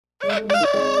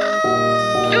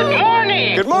Good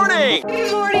morning. Good morning.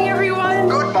 Good morning, everyone.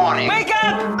 Good morning. Wake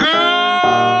up. Good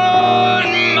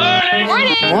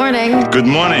morning. Morning. Good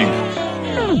morning.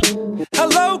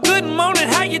 Hello, good morning,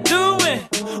 how you doing?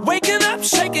 Waking up,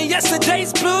 shaking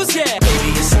yesterday's blues, yeah.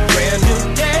 Baby, it's a brand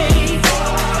new day.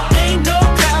 Ain't no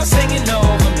clouds hanging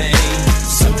over me.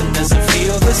 Something doesn't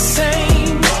feel the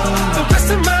same. The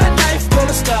rest of my life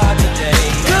gonna start today.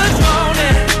 Good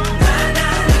morning.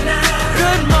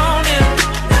 Good morning.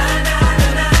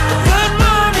 Good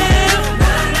morning.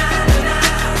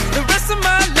 The rest of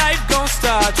my life gonna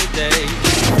start today.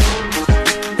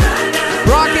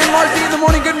 Brock and Marci in the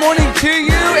morning. Good morning to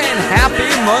you and happy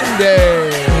Monday.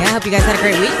 Yeah, I hope you guys had a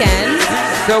great weekend.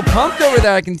 So pumped over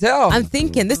there, I can tell. I'm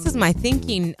thinking, this is my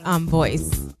thinking voice.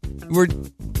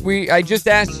 I just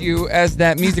asked you as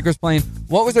that music was playing,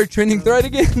 what was our trending thread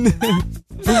again?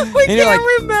 We can't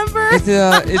remember.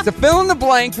 It's a fill in the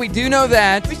blank. We do know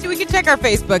that. We can check our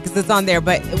Facebook because it's on there.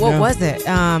 But what was it?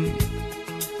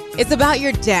 It's about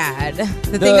your dad.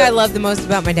 The thing I love the most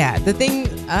about my dad. The thing.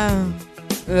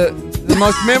 The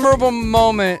most memorable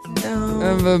moment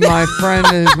of my friend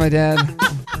is my dad.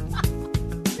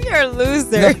 You're a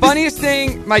loser. The funniest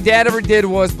thing my dad ever did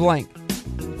was blank.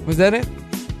 Was that it?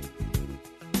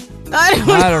 I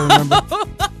don't remember.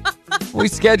 We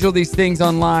schedule these things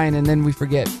online and then we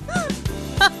forget.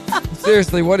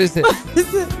 Seriously, what is it?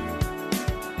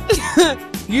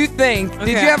 You think? Okay.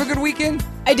 Did you have a good weekend?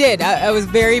 I did. I was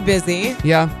very busy.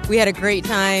 Yeah. We had a great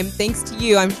time. Thanks to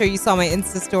you. I'm sure you saw my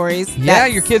Insta stories. Yeah,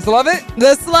 your kids love it?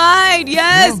 The slide,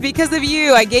 yes, because of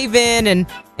you. I gave in and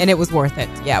it was worth it.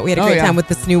 Yeah, we had a great time with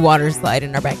this new water slide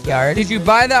in our backyard. Did you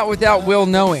buy that without Will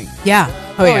knowing? Yeah.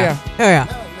 Oh, yeah. Oh, yeah.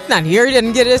 Not here. He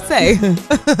didn't get a say.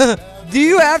 Do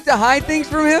you have to hide things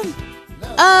from him?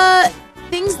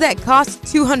 Things that cost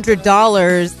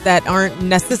 $200 that aren't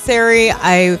necessary,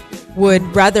 I would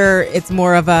rather it's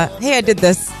more of a, hey, I did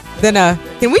this, than a,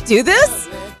 can we do this?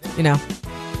 You know.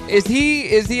 Is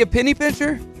he a penny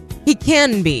pincher? He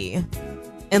can be,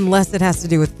 unless it has to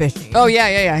do with fishing. Oh,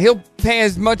 yeah. He'll pay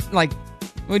as much, like,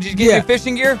 would you get new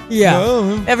fishing gear? Yeah.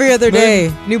 No. Every other day,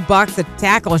 new box of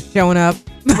tackle showing up.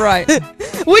 Right.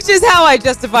 Which is how I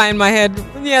justify in my head,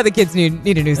 yeah, the kids need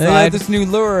a new I slide. got this new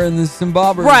lure and this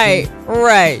Zimbabwe. Right.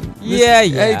 Yeah.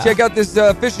 Hey, check out this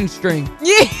fishing string.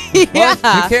 Yeah. What?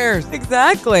 Who cares?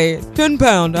 Exactly. It's 10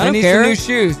 pound. I don't need care. some new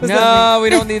shoes. What's No, we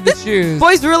don't need the shoes.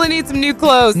 Boys really need some new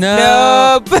clothes.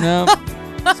 Nope. Nope. Nope.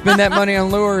 Spend that money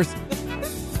on lures.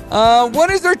 What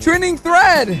is our trending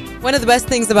thread? One of the best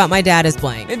things about my dad is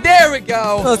blank. And there we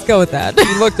go. Let's go with that.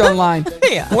 You looked online.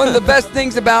 Yeah. One of the best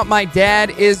things about my dad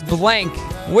is blank.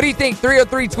 What do you think?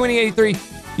 303-2083.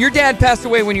 Your dad passed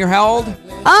away when you're how old?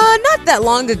 Not that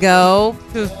long ago.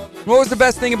 What was the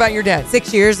best thing about your dad?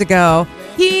 6 years ago.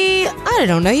 I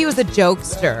don't know. He was a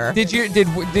jokester.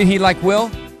 Did he like Will?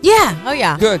 Yeah. Oh,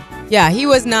 yeah. Good. Yeah. He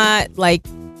was not like,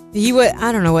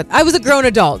 I don't know what, I was a grown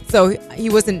adult, so he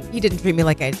didn't treat me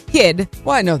like a kid.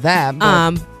 Well, I know that.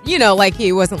 But Like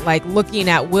he wasn't like looking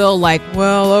at Will like,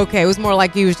 well, okay. It was more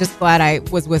like he was just glad I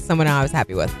was with someone I was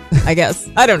happy with, I guess.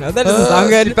 I don't know. That doesn't sound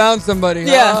good. She found somebody.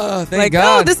 Yeah. Oh, thank like,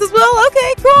 God. oh, this is Will?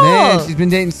 Okay, cool. Man, she's been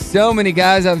dating so many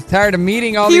guys. I was tired of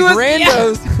meeting all these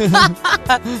randos.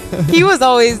 Yeah. He was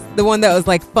always the one that was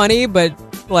like funny, but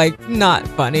like not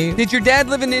funny. Did your dad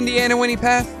live in Indiana when he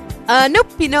passed? Nope.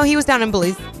 No, he was down in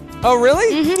Belize. Oh,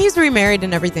 really? Mm-hmm. He's remarried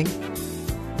and everything.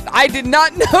 I did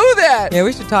not know that. Yeah,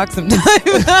 we should talk sometime.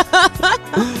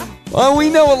 Well,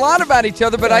 we know a lot about each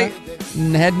other, but I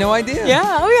had no idea.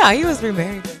 Yeah. Oh, yeah. He was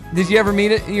remarried. Did you ever meet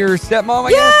your stepmom,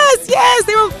 I guess? Yes.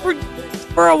 They were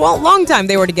for a long time.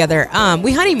 They were together.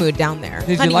 We honeymooned down there.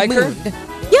 Did you like her?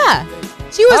 Yeah.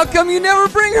 She was. How come you never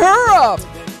bring her up?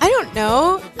 I don't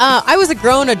know. I was a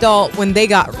grown adult when they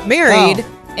got married,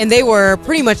 and they were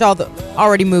pretty much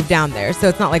already moved down there. So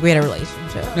it's not like we had a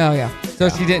relationship. Oh, yeah. So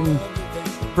she didn't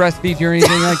breastfeed you or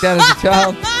anything like that as a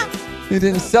child? You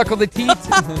didn't suckle the teats?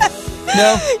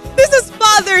 No? This is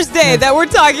Father's Day that we're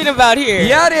talking about here.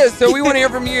 Yeah, it is. So we want to hear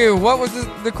from you. What was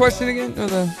the question again?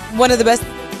 Or one of the best.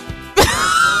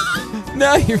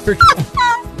 No, you forgot.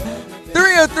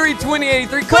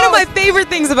 303-2083. One of my favorite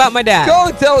things about my dad. Call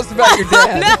and tell us about your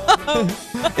dad. No.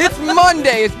 It's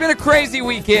Monday. It's been a crazy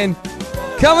weekend.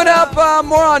 Coming up,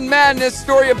 more on Madness,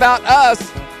 story about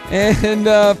us. And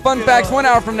fun facts, 1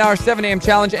 hour from now, our 7 a.m.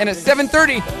 challenge. And at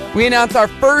 7:30, we announce our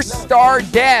first star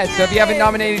dad. So if you haven't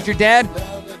nominated your dad,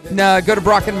 go to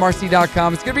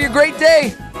brockandmarci.com. It's going to be a great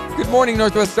day. Good morning,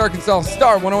 Northwest Arkansas.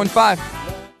 Star 101.5.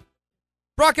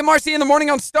 Brock and Marci in the morning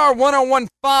on Star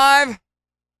 101.5.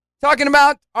 Talking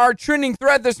about our trending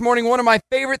thread this morning, one of my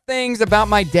favorite things about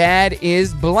my dad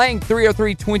is blank.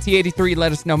 303-2083,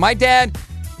 let us know. My dad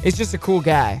is just a cool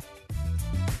guy.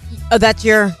 Oh, that's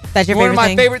your favorite thing? One of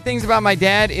my favorite things about my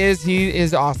dad is he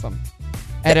is awesome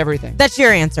at everything. That's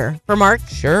your answer for Mark?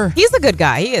 Sure. He's a good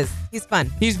guy. He is. He's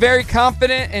fun. He's very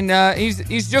confident, and he's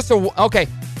just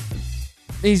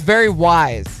he's very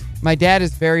wise. My dad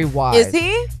is very wise. Is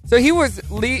he? So he was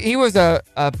a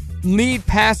lead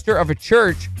pastor of a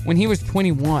church when he was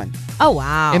 21. Oh,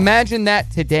 wow. Imagine that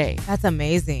today. That's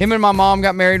amazing. Him and my mom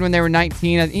got married when they were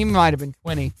 19. He might have been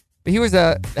 20. But he was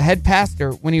a head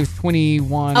pastor when he was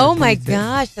 21. Oh, my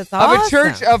gosh. That's awesome. Of a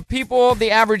church of people the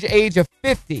average age of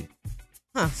 50.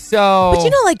 Huh. So, but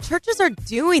like churches are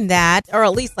doing that, or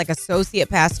at least like associate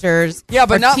pastors. Yeah,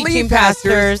 but or not teaching lead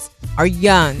pastors. Are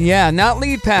young. Yeah, not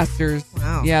lead pastors.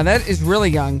 Wow. Yeah, that is really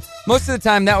young. Most of the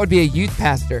time, that would be a youth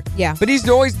pastor. Yeah. But he's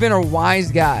always been a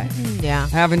wise guy. Yeah.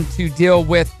 Having to deal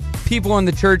with people in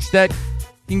the church that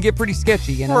can get pretty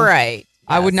sketchy, you know? Right.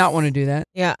 I would not want to do that.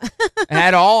 Yeah.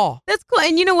 At all. That's cool.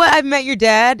 And you know what? I've met your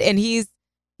dad, and he's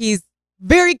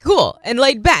very cool and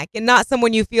laid back, and not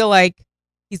someone you feel like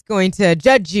he's going to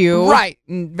judge you. Right.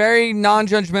 And very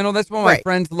non-judgmental. That's what my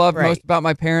friends love most about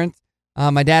my parents.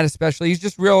 My dad especially. He's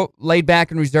just real laid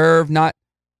back and reserved, not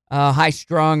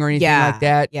high-strung or anything like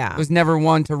that. Yeah. Was never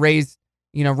one to raise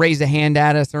a hand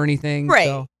at us or anything. Right.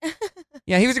 So.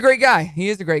 Yeah, he was a great guy. He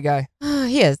is a great guy.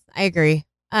 He is. I agree.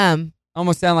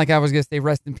 Almost sound like I was going to say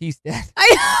rest in peace, Dad. I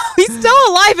know. He's still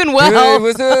alive and well. He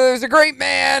was a great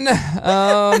man.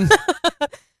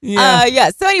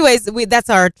 Yeah. So anyways, that's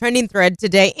our trending thread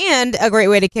today, and a great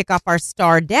way to kick off our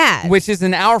Star Dad. Which is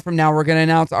an hour from now. We're going to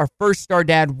announce our first Star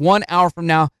Dad 1 hour from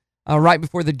now, right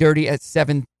before the Dirty at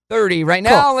 7:30. Right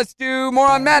now, let's do more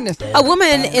on Madness. A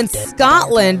woman in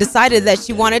Scotland decided that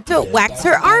she wanted to wax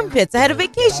her armpits ahead of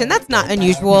vacation. That's not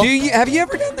unusual. Have you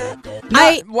ever done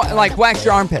that? Like wax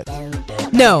your armpits?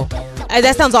 No.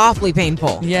 That sounds awfully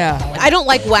painful. Yeah. I don't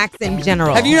like wax in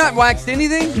general. Have you not waxed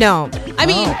anything? No. I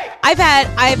mean, I've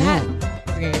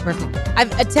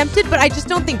attempted, but I just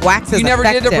don't think wax is effective. You never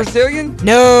did a Brazilian?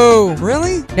 No.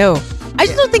 Really? No. I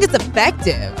just don't think it's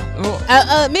effective.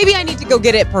 Maybe I need to go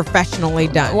get it professionally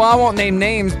done. Well, I won't name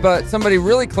names, but somebody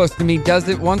really close to me does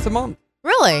it once a month.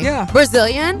 Really? Yeah.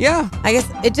 Brazilian? Yeah. I guess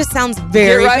it just sounds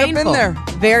very painful. Up in there.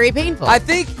 Very painful. I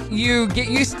think you get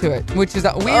used to it, which is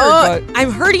weird, but... I'm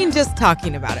hurting just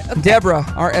talking about it. Okay. Deborah,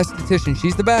 our esthetician,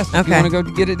 she's the best. Okay. You want to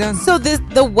go get it done? So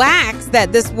the wax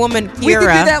that this woman, Kira... We could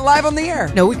do that live on the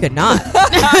air. No, we could not.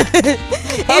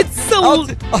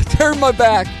 I'll turn my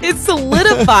back. It's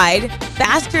solidified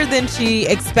faster than she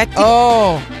expected.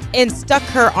 Oh. And stuck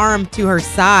her arm to her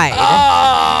side.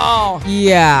 Oh.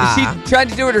 Yeah. She tried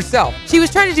to do it herself. She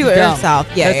was trying to do it herself.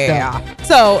 Yeah.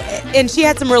 So, and she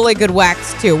had some really good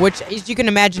wax too, which, as you can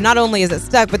imagine, not only is it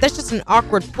stuck, but that's just an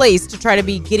awkward place to try to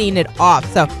be getting it off.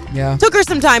 So, took her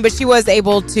some time, but she was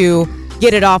able to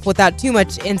get it off without too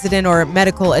much incident or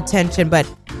medical attention. But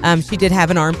she did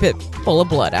have an armpit full of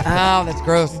blood after that. Oh, that's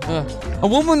gross. A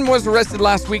woman was arrested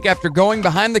last week after going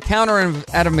behind the counter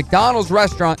at a McDonald's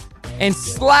restaurant and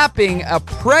slapping a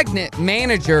pregnant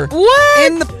manager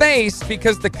in the face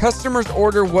because the customer's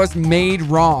order was made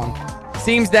wrong.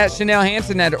 Seems that Chanel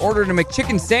Hansen had ordered a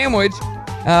McChicken sandwich,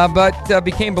 but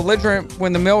became belligerent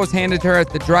when the meal was handed to her at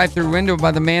the drive-thru window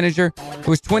by the manager, who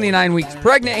was 29 weeks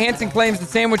pregnant. Hansen claims the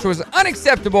sandwich was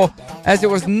unacceptable as it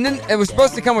was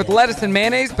supposed to come with lettuce and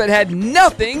mayonnaise, but had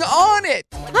nothing on it.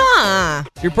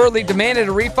 She reportedly demanded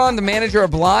a refund. The manager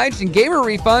obliged and gave her a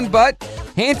refund, but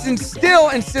Hansen still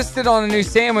insisted on a new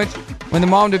sandwich. When the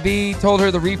mom-to-be told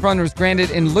her the refund was granted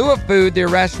in lieu of food, the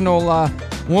irrational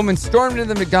woman stormed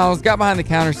into the McDonald's, got behind the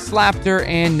counter, slapped her,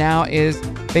 and now is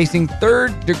facing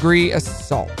third-degree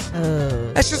assault.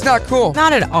 That's just not cool.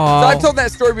 Not at all. So I've told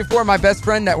that story before. My best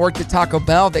friend that worked at Taco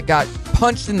Bell that got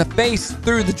punched in the face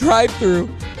through the drive-thru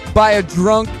by a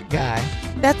drunk guy.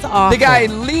 That's awful. The guy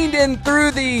leaned in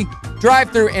through the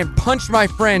drive-thru and punched my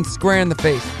friend square in the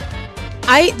face.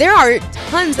 There are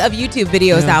tons of YouTube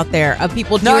videos out there of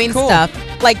people doing stuff.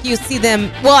 Like you see them.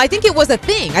 Well, I think it was a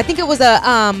thing. I think it was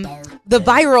the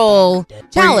viral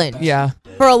challenge.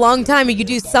 For a long time, you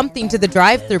do something to the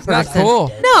drive-thru person. Not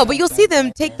cool. No, but you'll see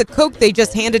them take the Coke they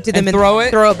just handed to them and throw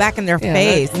it back in their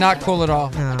face. That's not cool at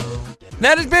all. No.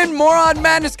 That has been Moron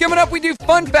Madness. Coming up, we do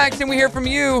fun facts and we hear from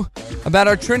you about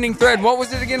our trending thread. What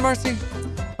was it again, Marci?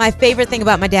 My favorite thing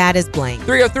about my dad is blank.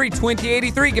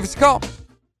 303-2083. Give us a call.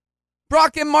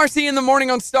 Brock and Marci in the morning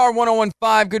on Star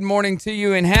 101.5. Good morning to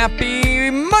you and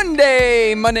happy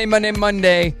Monday.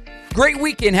 Monday. Great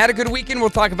weekend. Had a good weekend. We'll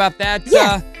talk about that.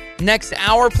 Yeah. next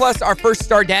hour. Plus, our first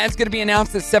star dad's going to be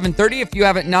announced at 7:30. If you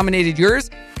haven't nominated yours,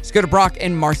 just go to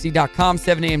brockandmarcy.com.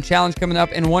 7 a.m. challenge coming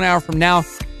up in 1 hour from now.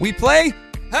 We play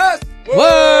Password.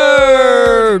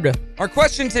 Our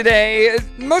question today is,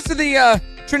 most of the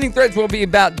trending threads will be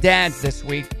about dads this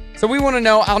week. So we want to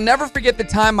know, I'll never forget the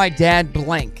time my dad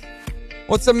blank.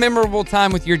 What's a memorable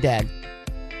time with your dad?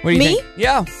 What do you think?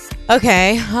 Yeah.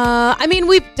 Okay. I mean,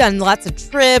 we've done lots of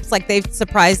trips. Like, they've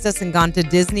surprised us and gone to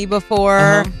Disney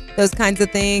before. Those kinds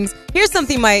of things. Here's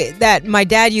something that my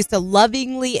dad used to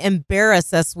lovingly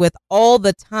embarrass us with all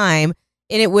the time.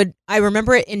 And I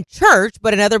remember it in church,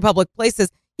 but in other public places.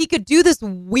 He could do this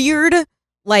weird,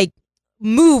 like,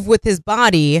 move with his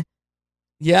body.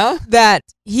 Yeah? That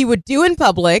he would do in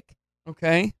public.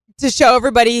 Okay. To show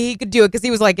everybody he could do it, because he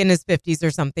was like in his 50s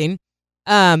or something.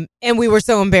 And we were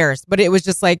so embarrassed, but it was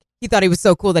just like, he thought he was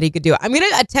so cool that he could do it. I'm going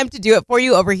to attempt to do it for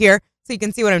you over here so you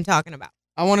can see what I'm talking about.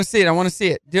 I want to see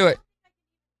it. Do it.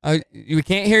 We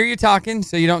can't hear you talking,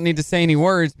 so you don't need to say any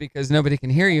words because nobody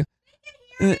can hear you.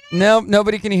 No,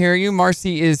 nobody can hear you.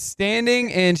 Marci is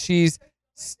standing and she's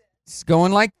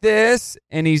going like this,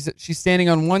 and she's standing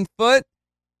on one foot.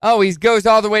 Oh, he goes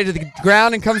all the way to the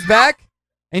ground and comes back,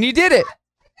 and you did it.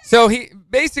 So he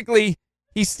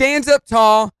stands up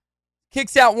tall,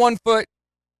 kicks out one foot,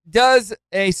 does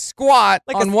a squat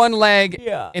on one leg,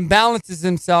 and balances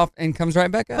himself and comes right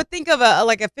back up. But think of a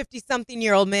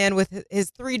 50-something-year-old man with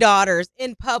his 3 daughters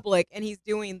in public, and he's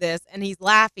doing this, and he's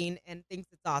laughing and thinks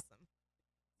it's awesome.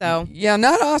 So yeah,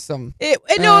 not awesome. I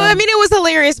mean, it was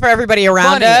hilarious for everybody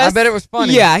around us. I bet it was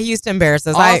funny. Yeah, he used to embarrass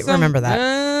us. Awesome? I remember that.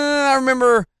 I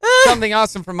remember something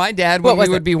awesome from my dad when we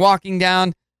would be walking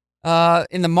down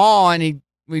in the mall, and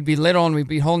we'd be little, and we'd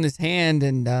be holding his hand,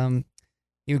 and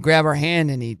he would grab our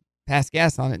hand, and he'd pass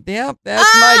gas on it. Yep,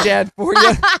 that's my dad for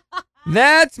you.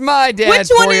 That's my dad. Which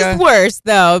one is worse,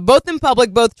 though? Both in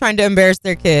public, both trying to embarrass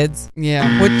their kids.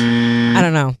 Yeah. Which, I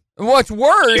don't know. What's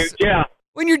worse? Yeah.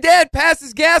 When your dad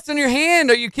passes gas on your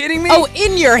hand. Are you kidding me? Oh,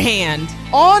 in your hand.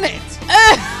 On it.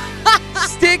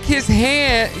 Stick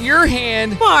your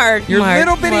hand, Mark,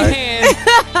 little bitty hand,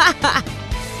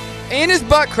 in his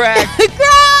butt crack.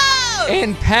 Gross!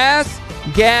 And pass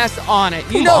gas on it.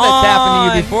 You Come know that's happened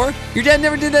to on. you before. Your dad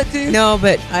never did that to you? No,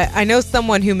 but I know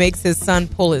someone who makes his son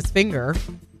pull his finger.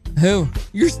 Who?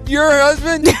 Your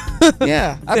husband?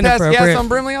 Yeah. I pass gas on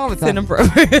Brimley all the time. It's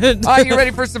inappropriate. All right, you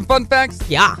ready for some fun facts?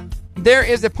 Yeah. There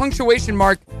is a punctuation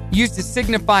mark used to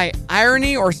signify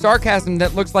irony or sarcasm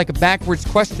that looks like a backwards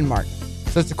question mark.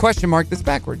 So it's a question mark that's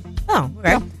backward. Oh,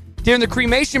 okay. Yeah. During the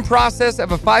cremation process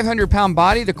of a 500-pound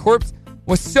body, the corpse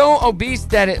was so obese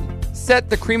that it set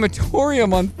the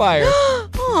crematorium on fire.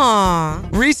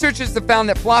 Aww. Researchers have found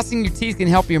that flossing your teeth can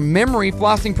help your memory.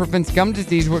 Flossing prevents gum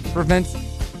disease, which prevents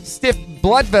stiff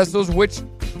blood vessels, which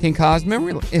can cause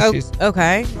memory issues.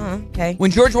 Okay. Okay. When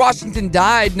George Washington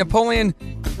died, Napoleon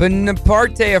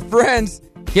Bonaparte of France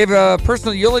gave a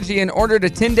personal eulogy and ordered a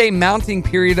 10-day mounting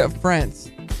period of France.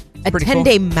 A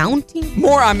 10-day mounting?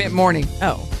 I meant morning.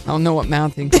 Oh. I don't know what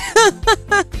mounting.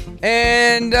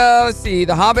 And let's see.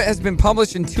 The Hobbit has been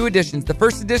published in 2 editions. The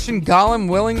first edition, Gollum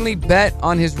willingly bet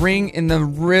on his ring in the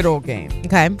riddle game.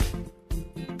 Okay.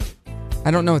 I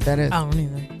don't know what that is. I don't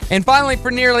either. And finally, for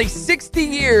nearly 60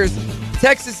 years,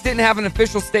 Texas didn't have an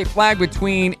official state flag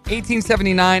between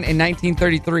 1879 and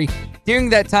 1933.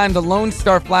 During that time, the Lone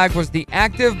Star flag was the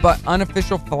active but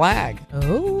unofficial flag.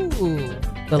 Oh,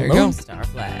 the Lone Star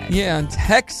flag. Yeah, in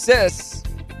Texas.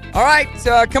 All right,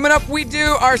 coming up, we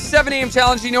do our 7 a.m.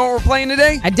 challenge. You know what we're playing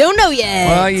today? I don't know yet.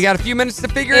 Well, you got a few minutes to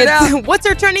figure it out. What's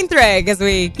our trending thread? Because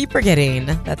we keep forgetting.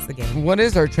 That's the game. What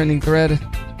is our trending thread?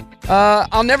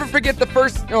 I'll never forget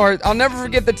I'll never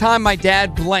forget the time my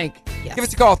dad blank. Yes. Give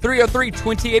us a call,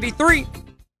 303-2083.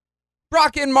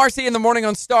 Brock and Marci in the morning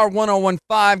on Star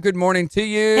 1015. Good morning to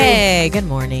you. Hey, good It's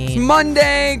morning.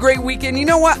 Monday, great weekend. You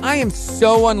know what? I am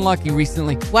so unlucky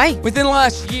recently. Why? Within the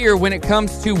last year when it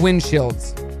comes to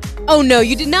windshields. Oh, no,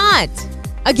 you did not.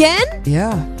 Again?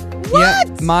 Yeah. What?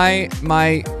 Yeah,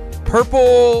 my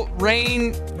purple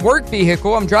rain work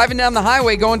vehicle, I'm driving down the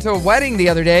highway going to a wedding the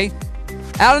other day.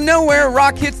 Out of nowhere, a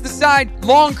rock hits the side,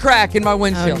 long crack in my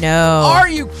windshield. Oh, no. Are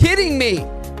you kidding me?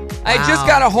 I just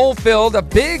got a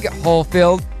big hole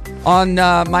filled on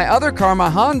my other car, my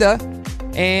Honda.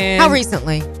 And How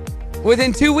recently?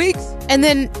 Within 2 weeks. And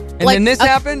then This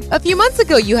happened. A few months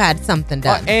ago, you had something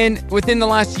done. And within the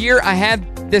last year, I had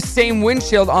the same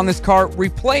windshield on this car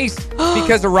replaced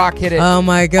because a rock hit it. Oh,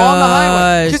 my gosh. On the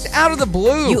highway. Just out of the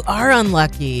blue. You are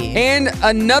unlucky. And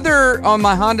on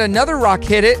my Honda, another rock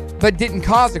hit it, but didn't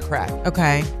cause a crack.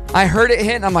 Okay. I heard it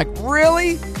hit, and I'm like,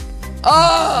 really?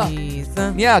 Oh!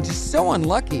 Jeez. Yeah, just so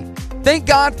unlucky. Thank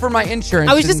God for my insurance.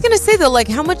 I was just going to say, though, like,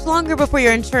 how much longer before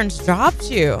your insurance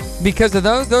drops you? Because of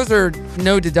those are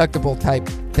no deductible type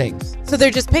things. So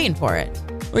they're just paying for it.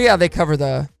 Well, yeah, they cover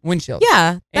the windshield.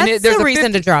 Yeah, that's there's the a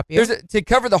reason to drop you. To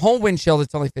cover the whole windshield,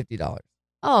 it's only $50.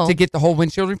 Oh. To get the whole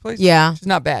windshield replaced? Yeah. Which is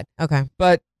not bad. Okay.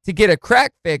 But to get a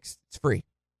crack fixed, it's free.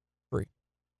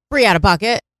 Free out of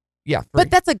pocket. Yeah, free. But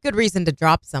that's a good reason to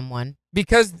drop someone.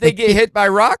 Because they get hit by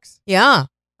rocks? Yeah.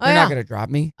 Oh, They're yeah. not going to drop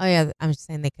me. Oh, yeah. I'm just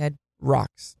saying they could.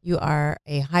 Rocks. You are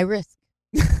a high risk.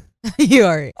 You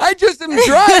are. I just am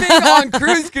driving on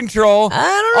cruise control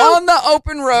I don't know. on the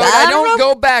open road. I don't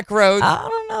go back roads. I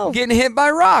don't know. Getting hit by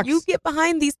rocks. You get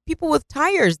behind these people with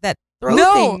tires that throw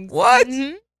No, things. what?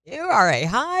 Mhm. You are a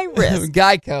high risk.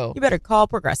 Geico. You better call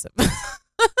Progressive.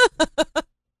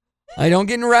 I don't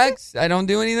get in wrecks. I don't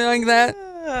do anything like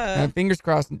that. Fingers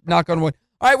crossed. Knock on wood.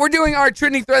 All right, we're doing our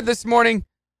trending thread this morning.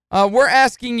 We're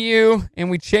asking you, and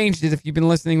we changed it if you've been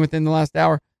listening within the last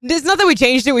hour. It's not that we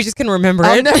changed it. We just couldn't remember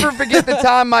I'll it. never forget the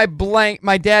time my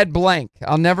dad blank.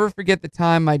 I'll never forget the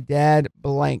time my dad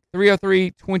blank.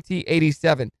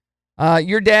 303-2087.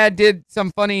 Your dad did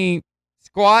some funny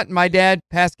squat. My dad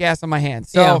passed gas on my hand.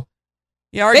 So,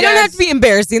 yeah, they don't have to be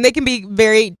embarrassing. They can be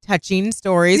very touching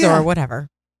stories or whatever.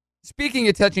 Speaking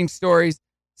of touching stories,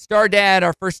 Star Dad,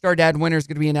 our first Star Dad winner is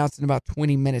going to be announced in about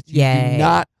 20 minutes. You Yay. do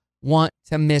not want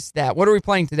to miss that. What are we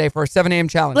playing today for our 7 a.m.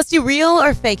 challenge? Let's do real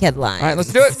or fake headlines. All right,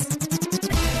 let's do it.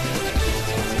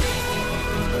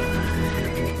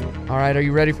 All right, are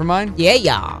you ready for mine?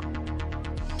 Yeah.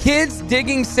 Kids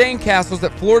digging sandcastles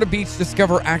at Florida Beach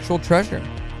discover actual treasure.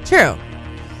 True.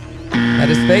 That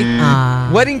is fake. Ah.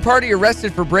 Wedding party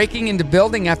arrested for breaking into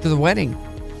building after the wedding.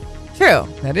 True.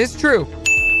 That is true.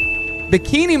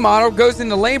 Bikini model goes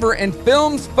into labor and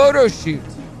films photo shoot.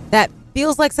 That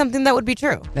feels like something that would be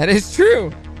true. That is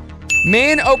true.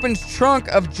 Man opens trunk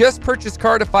of just purchased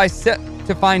car to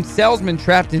find salesman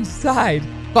trapped inside.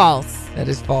 False. That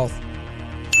is false.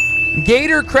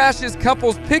 Gator crashes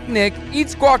couple's picnic,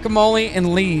 eats guacamole,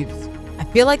 and leaves. I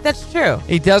feel like that's true.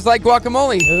 He does like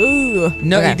guacamole. Ooh.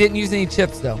 No, Okay. he didn't use any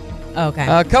chips, though. Okay.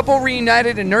 A couple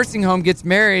reunited in nursing home gets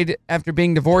married after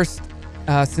being divorced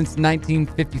since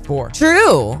 1954.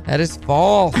 True. That is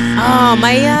false. Oh,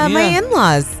 my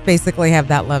in-laws basically have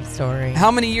that love story.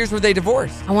 How many years were they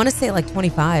divorced? I want to say like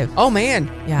 25. Oh, man.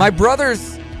 Yeah. My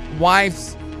brother's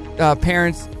wife's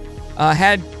parents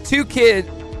had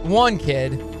one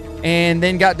kid, and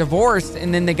then got divorced,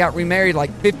 and then they got remarried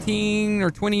like 15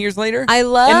 or 20 years later. I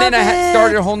love And then I it.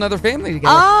 started a whole nother family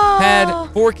together. Oh.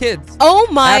 Had 4 kids. Oh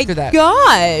my After that.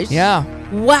 gosh. Yeah.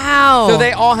 Wow. So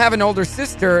they all have an older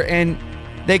sister, and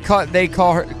they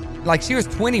call her, like, she was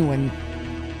 20 when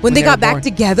they got were back born.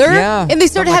 together? Yeah, And they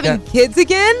started something like having kids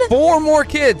again? 4 more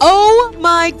kids. Oh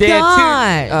my They gosh.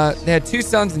 had they had 2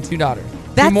 sons and 2 daughters.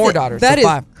 2 more daughters. That so is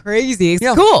 5. crazy. It's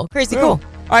Yeah. cool. Crazy Yeah. cool.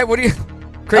 All right, what do you...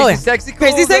 Crazy, Oh, yeah. sexy, cool?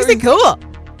 Crazy, Is that sexy, what- cool. All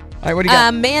right, what do you got?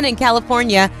 A man in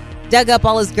California dug up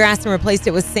all his grass and replaced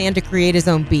it with sand to create his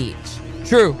own beach.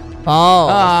 True.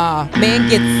 Oh.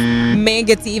 Man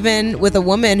gets even with a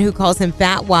woman who calls him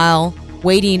fat while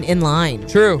waiting in line.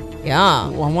 True. Yeah.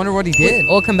 Well, I wonder what he did.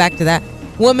 We'll come back to that.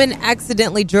 Woman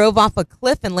accidentally drove off a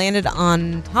cliff and landed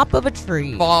on top of a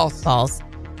tree. False. False.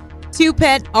 2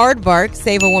 pet aardvarks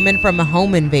save a woman from a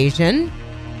home invasion.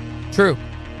 True.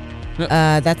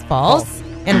 That's false.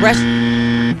 And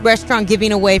restaurant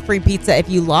giving away free pizza if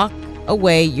you lock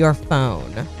away your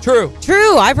phone. True.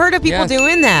 True. I've heard of people Yes.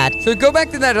 doing that. So go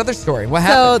back to that other story. What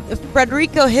So happened?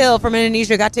 Frederico Hill from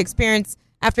Indonesia got to experience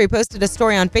after he posted a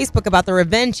story on Facebook about the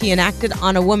revenge he enacted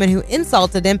on a woman who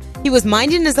insulted him. He was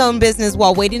minding his own business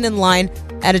while waiting in line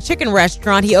at a chicken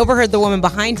restaurant. He overheard the woman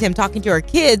behind him talking to her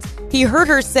kids. He heard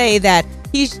her say that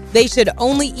they should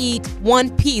only eat 1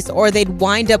 piece or they'd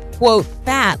wind up, quote,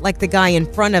 fat like the guy in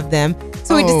front of them.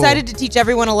 So he decided to teach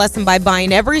everyone a lesson by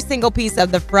buying every single piece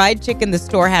of the fried chicken the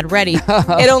store had ready.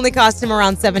 It only cost him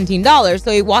around $17.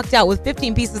 So he walked out with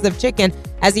 15 pieces of chicken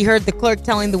as he heard the clerk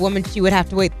telling the woman she would have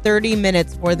to wait 30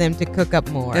 minutes for them to cook up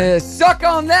more. Suck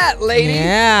on that, lady.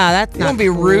 Yeah, that's You not don't be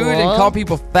rude and cool. call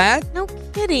people fat. No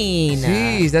kidding.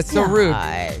 Jeez, that's so rude.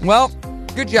 Gosh. Well,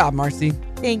 good job, Marcy.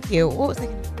 Thank you. What was I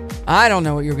going I don't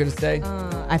know what you were going to say.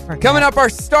 I forgot. Coming up, our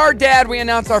Star Dad, we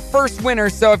announce our first winner.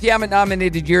 So if you haven't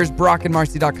nominated yours,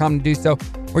 BrockandMarcy.com to do so.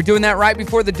 We're doing that right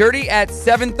before the Dirty at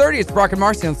 7:30. It's Brock and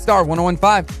Marcy on Star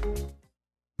 101.5.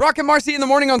 Brock and Marcy in the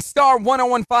morning on Star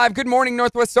 101.5. Good morning,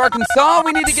 Northwest Arkansas.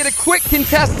 We need to get a quick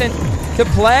contestant to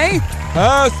play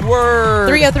Password.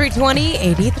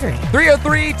 303-2083.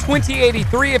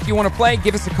 303-2083. If you want to play,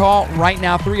 give us a call right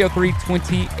now,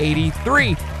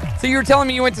 303-2083. So you were telling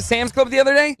me you went to Sam's Club the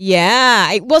other day?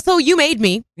 Yeah. Well, so you made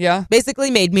me. Yeah. Basically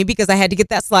made me because I had to get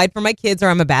that slide for my kids or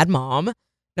I'm a bad mom.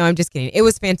 No, I'm just kidding. It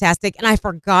was fantastic. And I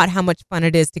forgot how much fun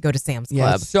it is to go to Sam's Club.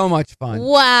 Yeah, it's so much fun.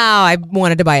 Wow. I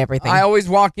wanted to buy everything. I always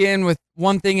walk in with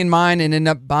one thing in mind and end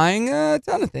up buying a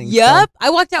ton of things. Yep. So. I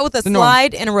walked out with a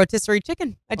slide and a rotisserie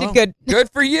chicken. I did good.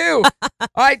 Good for you. All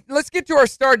right, let's get to our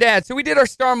Star Dad. So we did our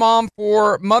Star Mom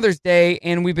for Mother's Day,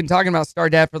 and we've been talking about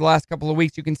Star Dad for the last couple of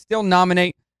weeks. You can still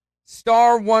nominate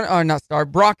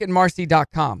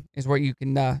brockandmarcy.com is where you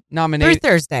can nominate. Through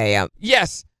Thursday. Yep.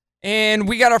 Yes. And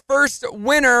we got our first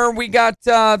winner. We got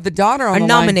the daughter on a the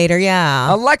nominator, line.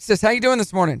 yeah. Alexis, how you doing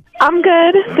this morning? I'm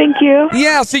good, thank you.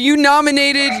 Yeah, so you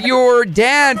nominated your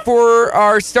dad for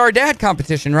our Star Dad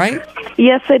competition, right?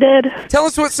 Yes, I did. Tell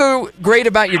us what's so great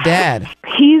about your dad.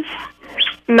 He's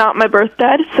not my birth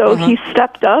dad, so he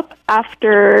stepped up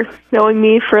after knowing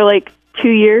me for like 2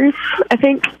 years. I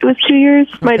think it was 2 years,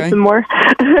 might have been more.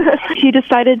 He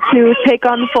decided to take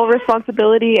on full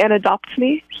responsibility and adopt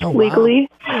me legally.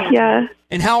 Yeah.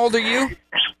 And how old are you?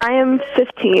 I am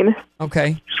 15.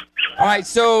 Okay. All right,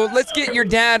 so let's get your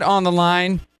dad on the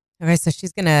line. Okay, so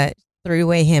she's going to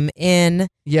three-way him in.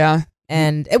 Yeah.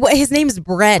 And his name's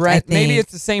Brett, I think. Maybe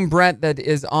it's the same Brett that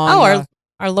is on. Oh,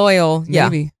 our loyal. Yeah.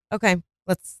 Maybe. Okay,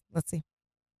 let's see.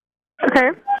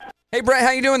 Okay. Hey, Brett,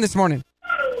 how you doing this morning?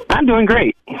 I'm doing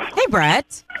great. Hey,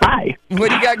 Brett. Hi. What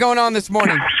do you got going on this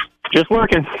morning? Just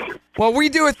working. Well, we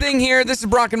do a thing here. This is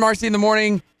Brock and Marcy in the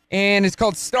morning, and it's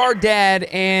called Star Dad,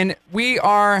 and we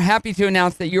are happy to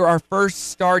announce that you're our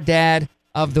first Star Dad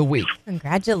of the week.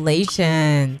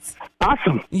 Congratulations.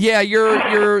 Awesome. Yeah,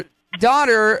 your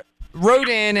daughter wrote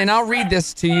in, and I'll read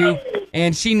this to you,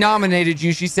 and she nominated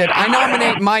you. She said, I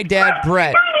nominate my dad,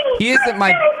 Brett. He isn't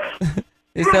my...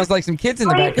 It sounds like some kids in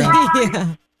the background.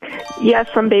 Yeah. Yes,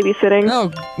 I'm babysitting.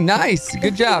 Oh, nice.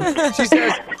 Good job. She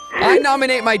says, I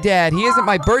nominate my dad. He isn't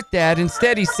my birth dad.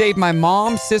 Instead, he saved my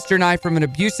mom, sister, and I from an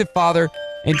abusive father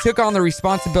and took on the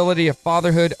responsibility of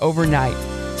fatherhood overnight.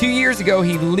 2 years ago,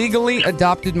 he legally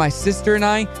adopted my sister and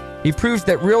I. He proves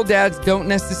that real dads don't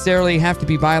necessarily have to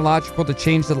be biological to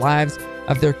change the lives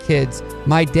of their kids.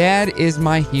 My dad is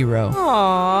my hero.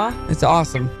 Aww. It's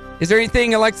awesome. Is there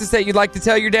anything, Alexis, that you'd like to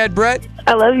tell your dad, Brett?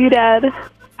 I love you, Dad.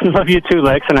 Love you too,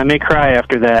 Lex, and I may cry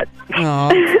after that.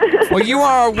 Aw. Well, you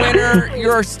are our winner.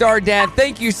 You're our Star Dad.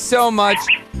 Thank you so much,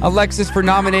 Alexis, for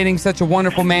nominating such a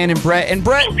wonderful man in Brett. And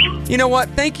Brett, you know what?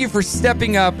 Thank you for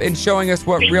stepping up and showing us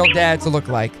what real dads look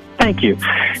like. Thank you.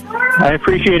 I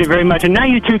appreciate it very much. And now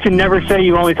you two can never say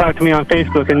you only talk to me on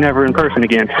Facebook and never in person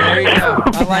again. There you go.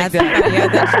 I like that. Yeah,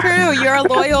 that's true. You're a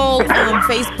loyal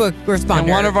Facebook responder. And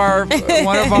one of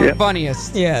our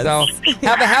funniest. Yes. So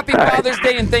have a happy Father's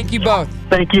Day, and thank you both.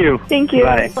 Thank you. Thank you.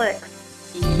 Bye.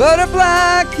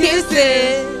 Butterfly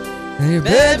kisses in your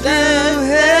bedroom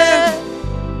hair,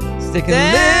 sticking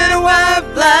little white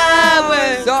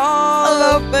flowers all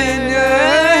up in your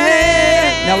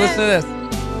hair. Now listen to this.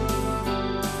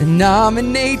 And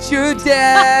nominate your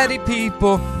daddy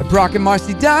people at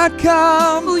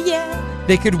brockandmarcy.com. Oh, yeah.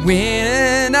 They could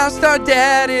win our Star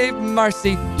Daddy,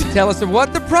 Marcy. Tell us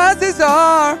what the prizes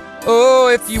are. Oh,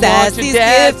 if you want your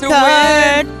dad to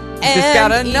win, just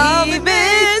gotta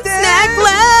nominate Snack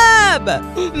Club,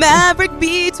 Maverick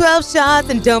B12 shots,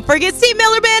 and don't forget Steve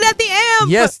Miller Band at the Amp.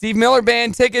 Yes, Steve Miller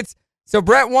Band tickets. So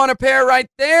Brett won a pair right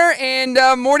there, and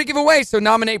more to give away. So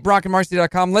nominate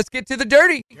brockandmarcy.com. Let's get to the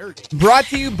dirty. Brought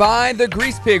to you by the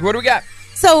Grease Pig. What do we got?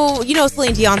 So, you know,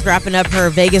 Celine Dion's wrapping up her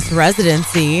Vegas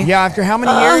residency. Yeah, after how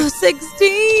many years?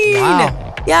 16. Wow.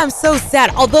 Yeah, I'm so sad.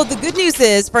 Although the good news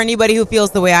is, for anybody who feels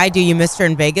the way I do, you missed her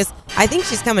in Vegas, I think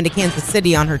she's coming to Kansas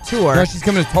City on her tour. No, she's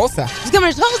coming to Tulsa. She's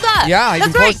coming to Tulsa. Yeah,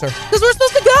 even That's right, closer. because we're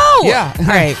supposed to go. Yeah. All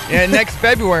right. Yeah, next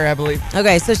February, I believe.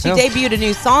 Okay, so she debuted a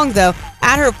new song, though,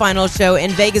 at her final show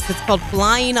in Vegas. It's called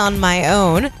Flying on My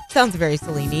Own. Sounds very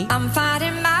Celine-y. I'm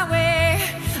finding my way.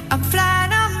 I'm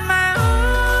flying on my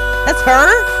own. That's her?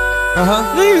 Uh-huh.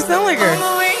 Doesn't even sound like her. On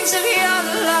the wings of your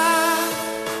love.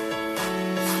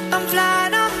 I'm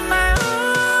flying on my own.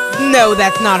 No,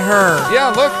 that's not her. Yeah,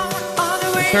 look. On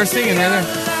the It's her wings singing of right your there.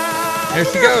 love. There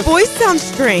she goes. Voice sounds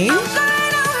strange.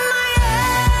 Flying on my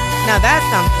own. Now that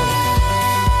sounds cool.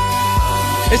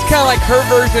 It's kind of like her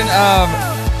version of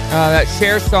that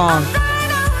Cher song,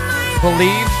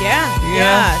 Believe. Yeah.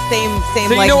 Same So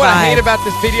like you know what I vibe. hate about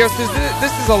this video? So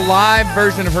this is a live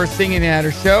version of her singing at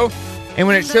her show. And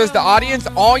when it shows the audience,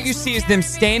 all you see is them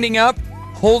standing up,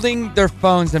 holding their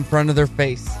phones in front of their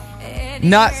face.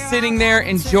 Not sitting there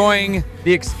enjoying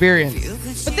the experience.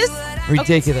 But this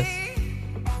Ridiculous.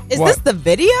 is What? this the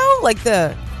video? Like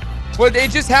the Well,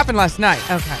 it just happened last night.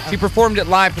 Okay. She performed it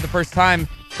live for the first time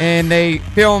and they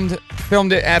filmed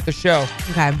it at the show.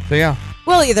 Okay. So yeah.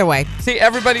 Well, either way. See,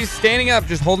 everybody's standing up,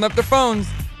 just holding up their phones.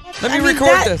 Let me record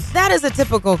that, this. That is a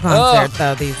typical concert,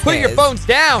 though, these days. Put your phones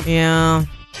down. Yeah.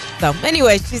 So,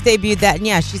 anyway, she's debuted that, and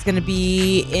yeah, she's going to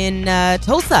be in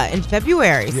Tulsa in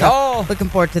February. So, looking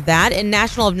forward to that. In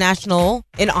National of National,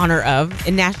 in honor of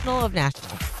National. What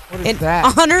is that?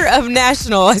 In honor of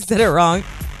National, I said it wrong,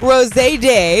 Rosé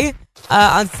Day.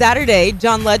 On Saturday,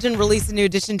 John Legend released a new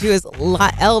addition to his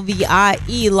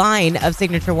LVIE line of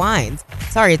signature wines.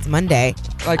 Sorry, it's Monday.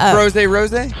 Like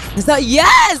rosé? So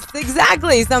yes,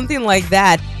 exactly. Something like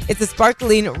that. It's a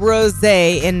sparkling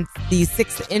rosé in the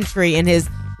 6th entry in his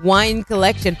wine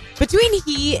collection. Between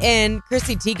he and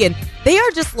Chrissy Teigen, they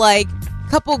are just like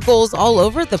couple goals all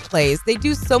over the place. They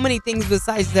do so many things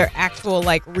besides their actual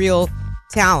like real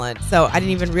talent. So I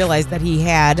didn't even realize that he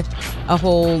had a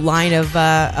whole line of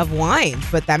wines,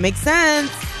 but that makes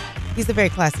sense. He's a very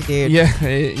classy dude. Yeah,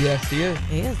 yes, he is.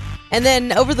 He is. And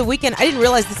then over the weekend, I didn't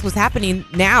realize this was happening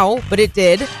now, but it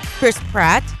did. Chris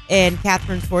Pratt and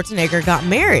Catherine Schwarzenegger got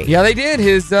married. Yeah, they did.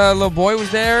 His little boy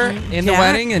was there in the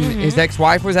wedding, and his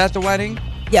ex-wife was at the wedding.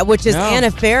 Yeah, which is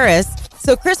Anna Faris.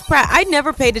 So Chris Pratt, I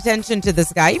never paid attention to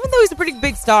this guy, even though he's a pretty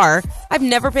big star. I've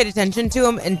never paid attention to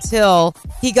him until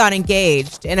he got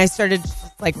engaged, and I started to,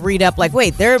 like read up, like,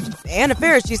 wait, Anna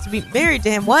Faris used to be married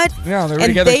to him. What? Yeah, they were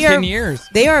together 10 years.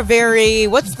 They are very,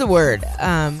 what's the word?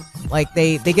 Like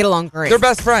they get along great. They're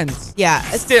best friends. Yeah,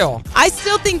 still. I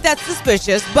still think that's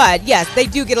suspicious, but yes, they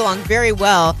do get along very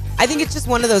well. I think it's just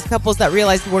one of those couples that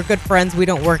realize we're good friends. We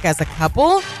don't work as a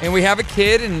couple. And we have a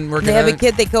kid, and they have a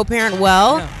kid. They co-parent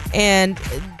well. Yeah. And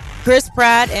Chris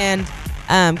Pratt and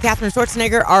Catherine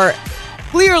Schwarzenegger are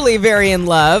clearly very in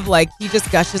love. Like, he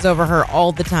just gushes over her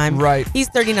all the time. Right. He's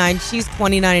 39. She's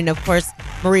 29. And, of course,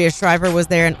 Maria Shriver was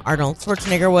there, and Arnold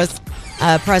Schwarzenegger was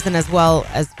present as well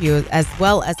as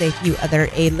a few other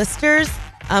A-listers.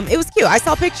 It was cute. I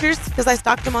saw pictures because I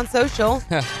stalked them on social,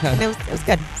 and it was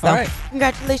good. So,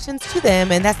 congratulations to them.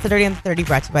 And that's the Dirty on the 30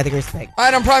 brought to you by the Grease Pig. All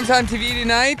right, on Primetime TV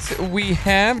tonight, we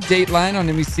have Dateline on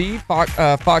NBC.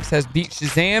 Fox has Beat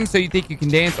Shazam, So You Think You Can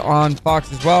Dance on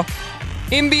Fox as well.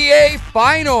 NBA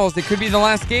Finals. It could be the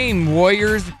last game.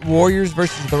 Warriors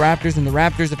versus the Raptors, and the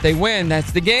Raptors, if they win,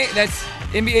 that's the game. That's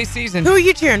NBA season. Who are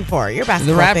you cheering for? You're a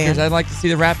basketball fan. The Raptors. fan. I'd like to see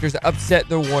the Raptors upset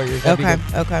the Warriors. Okay.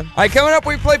 All right, coming up,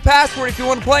 we play Password. If you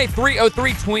want to play,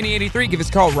 303-2083. Give us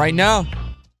a call right now.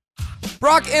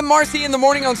 Brock and Marci in the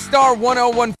morning on Star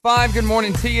 1015. Good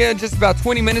morning to you. Just about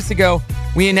 20 minutes ago,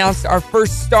 we announced our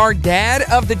first Star Dad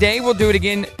of the day. We'll do it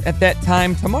again at that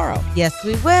time tomorrow. Yes,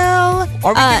 we will.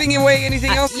 Are we giving away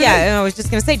anything else today? Yeah, I was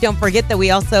just going to say, don't forget that we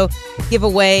also give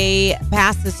away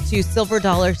passes to Silver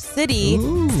Dollar City.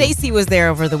 Stacy was there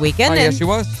over the weekend. Yeah, she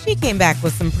was. She came back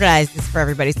with some prizes for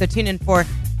everybody. So tune in for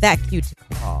that cue to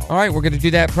call. All right, we're going to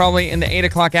do that probably in the 8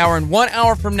 o'clock hour. And 1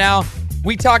 hour from now,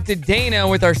 we talk to Dana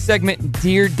with our segment,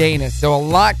 Dear Dana. So a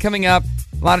lot coming up.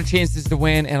 A lot of chances to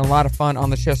win and a lot of fun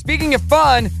on the show. Speaking of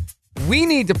fun, we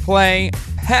need to play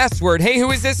Password. Hey,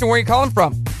 who is this and where are you calling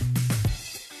from?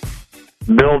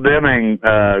 Bill Deming,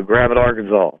 Gravette,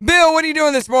 Arkansas. Bill, what are you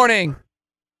doing this morning?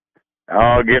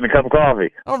 Oh, getting a cup of coffee.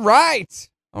 All right.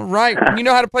 You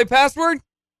know how to play Password?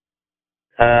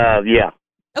 Yeah.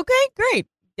 Okay, great.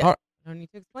 Yeah. No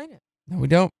need to explain it. No, we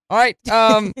don't. All right.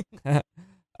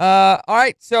 All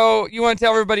right, so you want to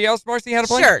tell everybody else, Marci, how to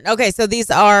play? Sure. Okay, so these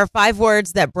are 5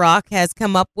 words that Brock has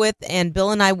come up with, and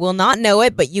Bill and I will not know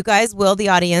it, but you guys will, the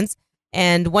audience.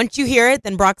 And once you hear it,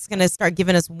 then Brock's going to start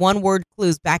giving us one-word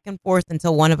clues back and forth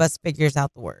until one of us figures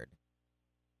out the word.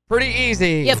 Pretty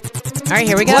easy. Yep. All right,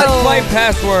 here we go. Let's play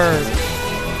Password.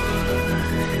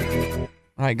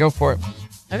 All right, go for it.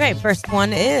 Okay, first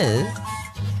one is...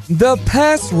 The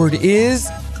password is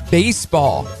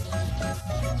baseball.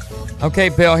 Okay,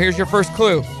 Bill, here's your first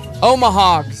clue.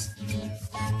 Omahogs.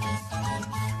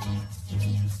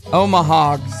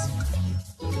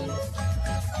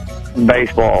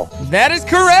 Baseball. That is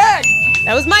correct.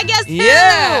 That was my guess, too.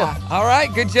 Yeah. All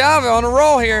right, good job. On a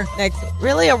roll here. Next,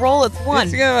 really, a roll? It's one.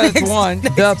 It's one.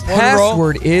 The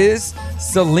password is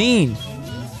Celine.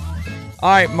 All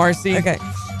right, Marci. Okay.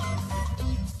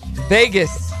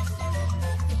 Vegas.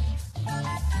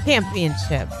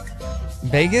 Championship.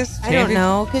 Vegas? I don't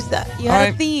know, because you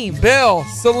had a theme. Bill,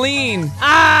 Celine.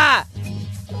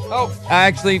 Oh,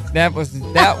 actually, that was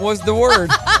the word.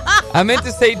 I meant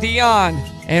to say Dion.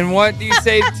 And what do you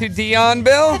say to Dion,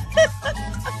 Bill?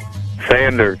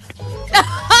 Sanders.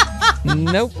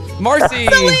 Nope. Marci.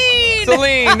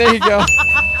 Celine. There you go.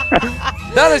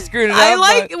 That has screwed it up. I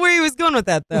like where he was going with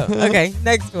that, though. Okay,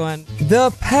 next one. The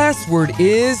password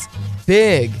is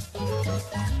big.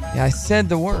 Yeah, I said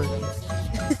the word.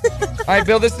 All right,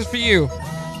 Bill, this is for you.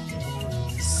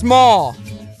 Small.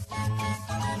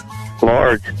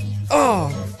 Large.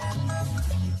 Oh.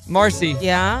 Marcy.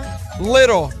 Yeah.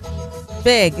 Little.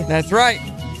 Big. That's right.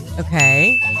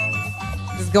 Okay.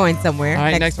 This is going somewhere. All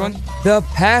right, next one. The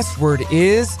password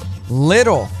is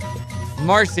little.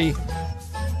 Marcy.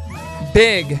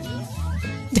 Big.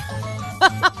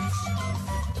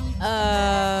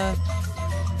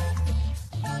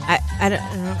 I don't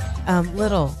know.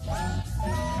 Little.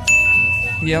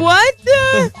 Yep. What?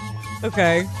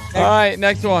 Okay. All right,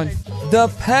 next one. The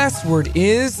password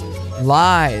is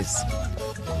lies.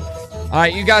 All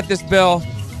right, you got this, Bill.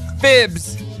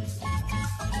 Fibs.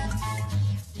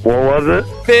 What was it?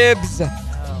 Fibs.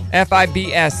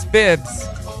 F-I-B-S. Fibs.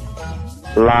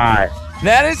 Lie.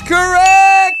 That is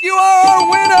correct. You are our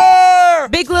winner.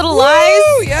 Big Little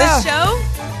Lies? Yeah. The show?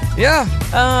 Yeah.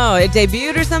 Oh, it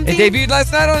debuted or something? It debuted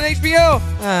last night on HBO.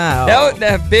 Oh.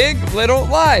 That Big Little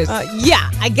Lies. Yeah,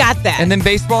 I got that. And then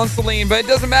Baseball and Celine, but it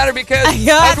doesn't matter because I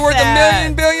got that's worth that.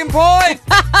 $1 billion points.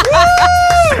 Woo!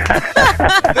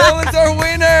 Bill is our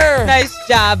winner. Nice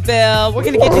job, Bill. We're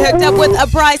going to get you hooked up with a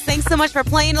prize. Thanks so much for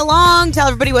playing along. Tell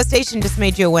everybody what station just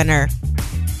made you a winner.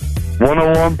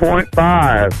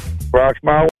 101.5. Brock's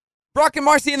my. Brock and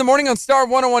Marcy in the morning on Star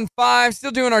 101.5.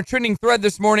 Still doing our trending thread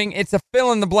this morning. It's a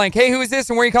fill in the blank. Hey, who is this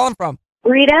and where are you calling from?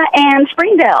 Rita and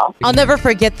Springdale. I'll never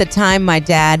forget the time my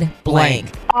dad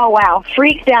blank. Oh, wow.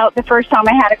 Freaked out the first time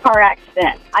I had a car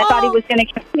accident. I thought he was going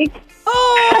to kill me.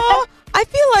 Oh, I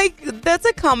feel like that's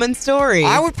a common story.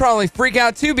 I would probably freak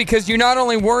out too because you're not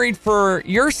only worried for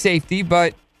your safety,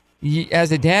 but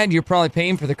as a dad, you're probably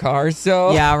paying for the car.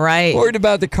 So yeah, right. Worried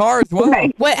about the car as well.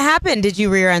 Right. What happened? Did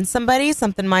you rear end somebody?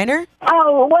 Something minor?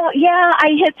 Oh, well, yeah, I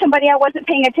hit somebody. I wasn't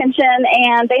paying attention,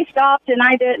 and they stopped, and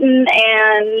I didn't.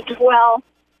 And, well,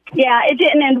 yeah, it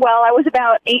didn't end well. I was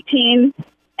about 18,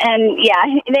 and, yeah,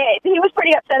 he was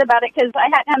pretty upset about it because I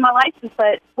hadn't had my license,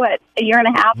 but, a year and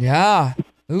a half? Yeah.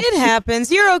 Oops. It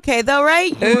happens. You're okay, though,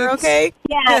 right? You were okay?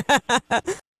 Yeah.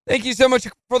 Thank you so much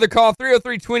for the call,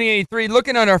 303-2083.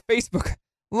 Looking on our Facebook,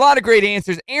 a lot of great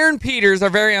answers. Aaron Peters, our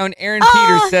very own Aaron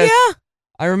Peters says, yeah.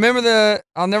 I remember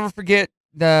I'll never forget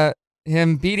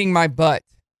him beating my butt.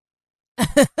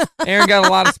 Aaron got a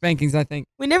lot of spankings, I think.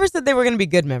 We never said they were going to be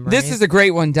good memories. This is a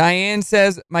great one. Diane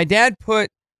says, my dad put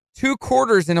 2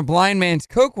 quarters in a blind man's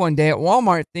Coke one day at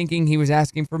Walmart thinking he was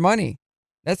asking for money.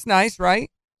 That's nice, right?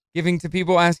 Giving to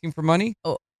people asking for money.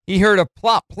 Oh. He heard a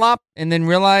plop, plop, and then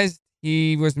realized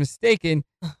he was mistaken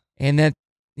and that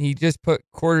he just put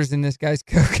quarters in this guy's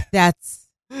Coke. That's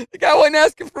the guy wasn't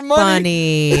asking for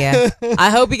money. funny.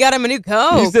 I hope he got him a new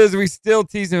Coke. He says we still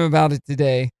tease him about it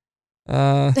today.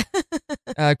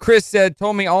 Chris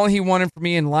told me all he wanted for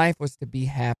me in life was to be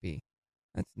happy.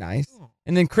 That's nice.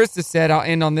 And then Krista said, I'll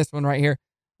end on this one right here.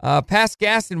 Passed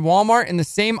gas in Walmart in the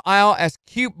same aisle as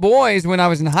cute boys when I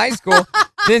was in high school.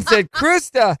 Then said,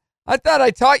 Krista, I thought I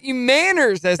taught you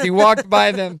manners as he walked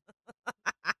by them.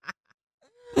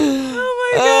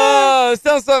 Oh my God.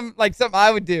 Sounds like something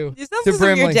I would do. You sound to like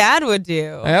something your Brimley. dad would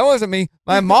do. That wasn't me.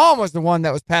 My mom was the one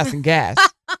that was passing gas.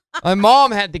 My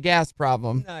mom had the gas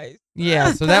problem. Nice.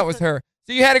 Yeah, so that was her.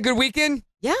 So you had a good weekend?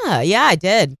 Yeah, I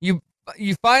did. You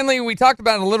finally, we talked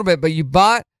about it a little bit, but you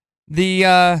bought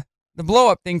the blow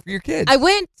up thing for your kids. I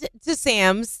went to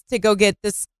Sam's to go get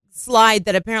this slide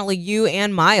that apparently you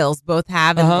and Miles both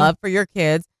have and love for your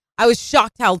kids. I was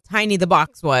shocked how tiny the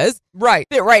box was. Right.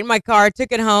 Fit right in my car,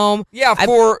 took it home. Yeah,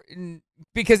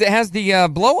 because it has the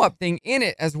blow up thing in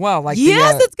it as well. Like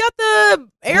yes, it's got the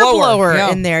air blower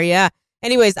yeah. in there. Yeah.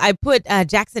 Anyways, I put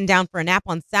Jackson down for a nap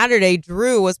on Saturday.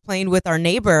 Drew was playing with our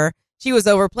neighbor. She was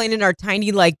over playing in our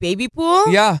tiny baby pool.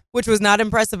 Yeah. Which was not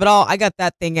impressive at all. I got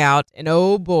that thing out and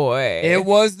oh boy. It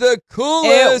was the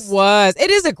coolest. It was. It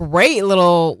is a great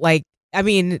little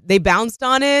they bounced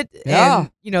on it. Yeah.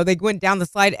 And, they went down the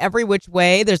slide every which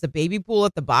way. There's a baby pool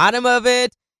at the bottom of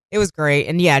it. It was great.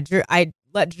 And yeah, I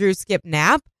let Drew skip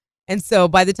nap. And so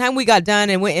by the time we got done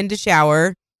and went in to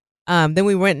shower, then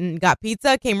we went and got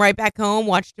pizza, came right back home,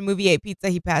 watched a movie, ate pizza.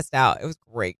 He passed out. It was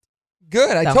great.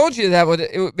 Good. I told you that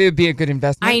it would be a good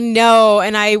investment. I know.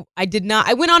 And I did not.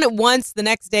 I went on it once the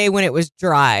next day when it was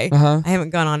dry. I haven't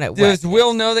gone on it Does wet.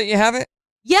 Will know that you have it?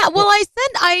 Yeah, well,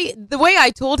 the way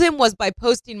I told him was by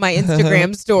posting my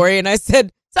Instagram story, and I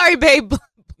said, "Sorry, babe."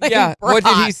 Yeah. What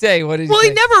did he say? He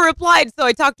never replied, so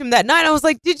I talked to him that night. I was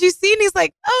like, "Did you see?" And he's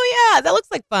like, "Oh yeah, that looks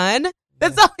like fun."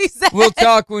 That's all he said. We'll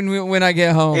talk when I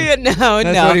get home. Yeah, no.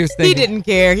 What he was thinking. didn't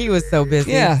care. He was so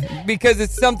busy. Yeah, because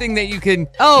it's something that you can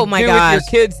Oh my do gosh. with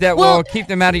your kids that will keep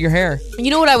them out of your hair.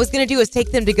 You know what I was going to do is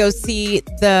take them to go see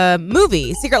the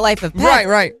movie, Secret Life of Pets.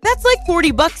 Right. That's like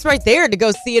 $40 right there to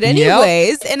go see it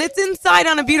anyways. And it's inside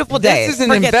on a beautiful day. This is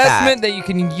an investment that you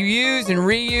can use and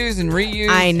reuse and reuse.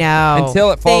 I know.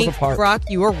 Until it falls apart. Brock,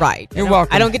 you were right. You're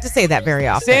welcome. I don't get to say that very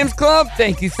often. Sam's Club,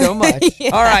 thank you so much.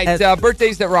 Yes. All right,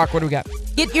 birthdays that rock. What do we got?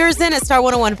 Get yours in at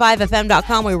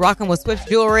star1015fm.com. We're rocking with Swift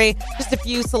Jewelry. Just a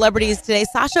few celebrities today.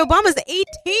 Sasha Obama's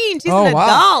 18. She's an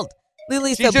adult.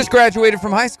 Lily She just graduated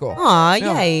from high school. Aw,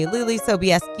 yay. Lily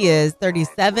Sobieski is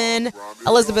 37.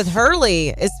 Elizabeth Hurley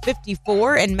is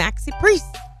 54. And Maxie Priest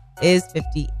is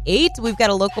 58. We've got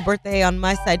a local birthday on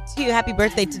my side, too. Happy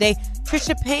birthday today.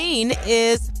 Trisha Payne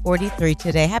is 43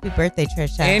 today. Happy birthday,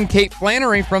 Trisha. And Kate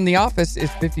Flannery from The Office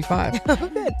is 55. Oh,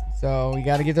 good. So we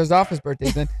got to get those Office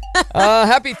birthdays in.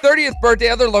 Happy 30th birthday.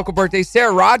 Other local birthdays.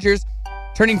 Sarah Rogers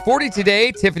turning 40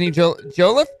 today. Tiffany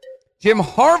Joliffe. Jim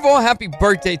Harville, happy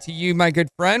birthday to you, my good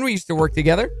friend. We used to work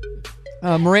together.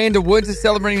 Miranda Woods is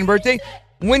celebrating a birthday.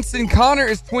 Winston Connor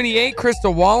is 28.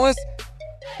 Crystal Wallace.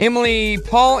 Emily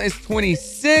Paul is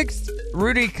 26.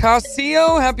 Rudy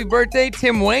Castillo, happy birthday.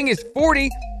 Tim Wang is 40.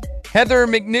 Heather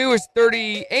McNew is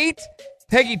 38.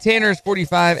 Peggy Tanner is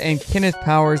 45. And Kenneth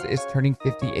Powers is turning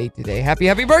 58 today. Happy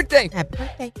birthday. Happy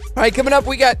birthday. All right, coming up,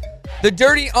 we got the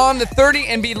Dirty on the 30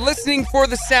 and be listening for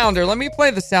the sounder. Let me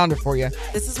play the sounder for you.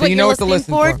 This is so what you you're know what to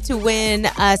listening listen for to win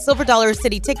Silver Dollar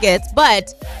City tickets,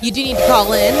 but you do need to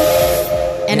call in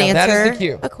and Yeah, that is answer the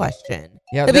cue. a question.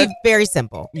 Yeah, It'll be very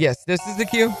simple. Yes, this is the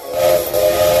cue.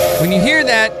 When you hear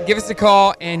that, give us a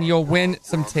call and you'll win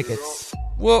some tickets.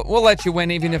 We'll let you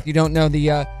win even if you don't know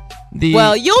the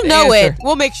Well, you'll the know answer. it.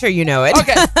 We'll make sure you know it.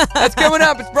 Okay, that's coming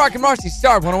up. It's Brock and Marci,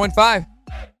 Star 101.5.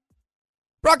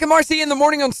 Brock and Marci in the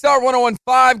morning on Star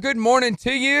 101.5. Good morning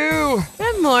to you.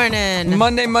 Good morning.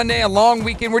 Monday, a long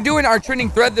weekend. We're doing our trending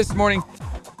thread this morning,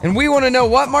 and we want to know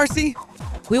what, Marci?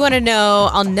 We want to know,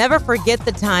 I'll never forget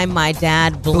the time my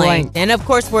dad blanked. And of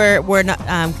course, we're not,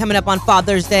 coming up on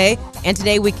Father's Day. And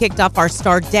today we kicked off our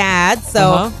Star Dads.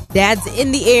 So Dad's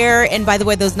in the air. And by the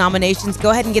way, those nominations,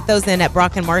 go ahead and get those in at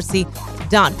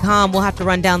brockandmarcy.com. We'll have to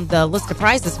run down the list of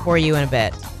prizes for you in a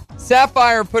bit.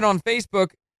 Sapphire put on Facebook,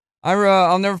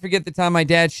 I'll never forget the time my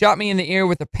dad shot me in the ear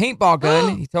with a paintball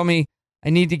gun. He told me I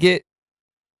need to get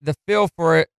the feel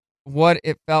for it, what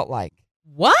it felt like.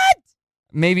 What?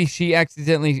 Maybe she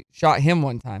accidentally shot him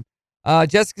one time.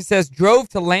 Jessica says, drove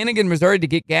to Lanigan, Missouri to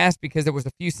get gas because it was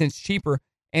a few cents cheaper,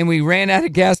 and we ran out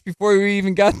of gas before we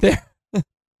even got there. You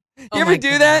ever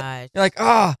do that? You're like,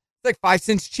 it's like 5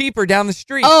 cents cheaper down the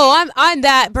street. Oh, I'm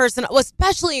that person, well,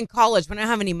 especially in college when I don't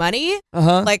have any money.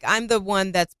 Uh-huh. Like, I'm the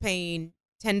one that's paying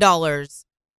 $10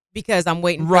 because I'm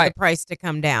waiting for the price to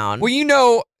come down. Well, you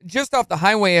know, just off the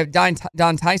highway of Don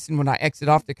Tyson, when I exit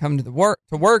off to come to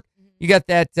work, you got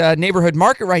that neighborhood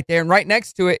market right there, and right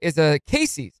next to it is a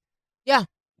Casey's. Yeah.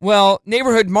 Well,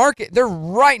 neighborhood market, they're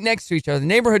right next to each other. The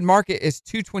neighborhood market is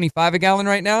 $2.25 a gallon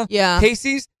right now. Yeah.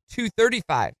 Casey's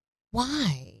 $2.35.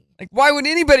 Why? Like, why would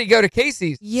anybody go to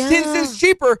Casey's? Yeah. 10 cents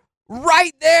cheaper,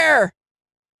 right there.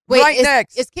 Wait, right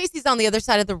next. Is Casey's on the other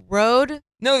side of the road?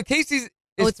 No, Casey's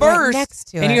is it's first, right next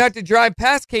to and it. you have to drive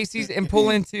past Casey's and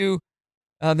pull into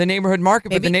the neighborhood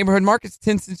market, but the neighborhood market's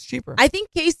 10 cents cheaper. I think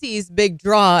Casey's big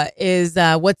draw is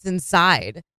what's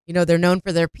inside. You know, they're known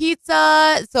for their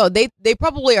pizza, so they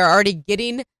probably are already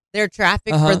getting their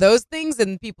traffic for those things,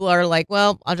 and people are like,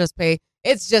 well, I'll just pay.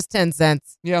 It's just 10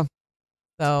 cents. Yeah.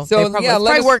 So it's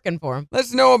probably working for them.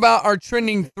 Let's know about our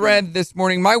trending thread this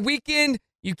morning. My weekend,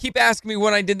 you keep asking me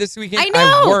what I did this weekend. I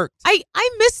know. I worked. I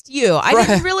missed you. I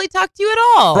didn't really talk to you at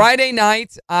all. Friday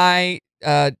night, I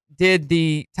did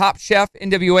the Top Chef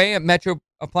NWA at Metro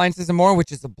Appliances and More,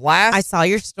 which is a blast. I saw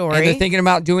your story. And they're thinking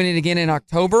about doing it again in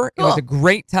October. Cool. It was a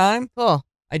great time. Cool.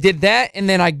 I did that, and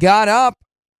then I got up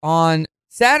on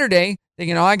Saturday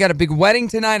thinking, I got a big wedding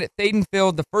tonight at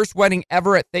Thadenfield, the first wedding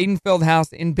ever at Thadenfield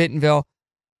House in Bentonville,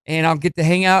 and I'll get to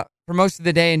hang out for most of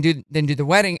the day and then do the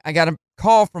wedding. I got a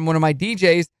call from one of my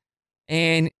DJs,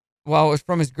 and it was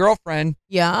from his girlfriend.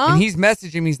 Yeah. And he's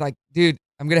messaging me. He's like, dude,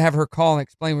 I'm going to have her call and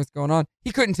explain what's going on.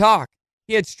 He couldn't talk.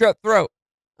 He had strep throat.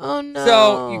 Oh, no.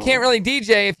 So you can't really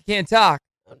DJ if you can't talk.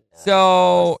 Oh, no.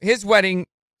 So his wedding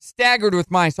staggered with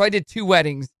mine. So I did 2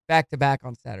 weddings back to back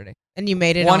on Saturday. And you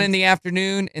made it one in the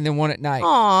afternoon and then one at night.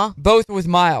 Aw. Both with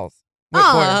Miles.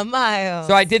 Aw, Miles.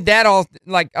 So I did that all,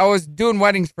 like I was doing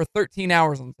weddings for 13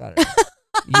 hours on Saturday.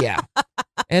 Yeah.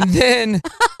 And then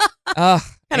kind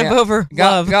of over.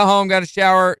 Got home, got a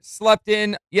shower, slept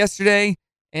in yesterday,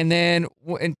 and then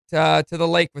went to the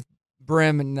lake with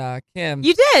Brim and Kim.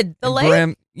 You did the And lake.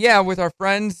 Brim, yeah, with our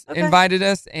friends invited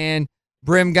us, and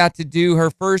Brim got to do her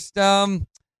first tubing.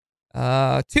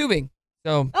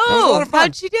 So that was a lot of fun.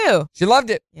 How'd she do? She loved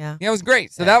it. Yeah, it was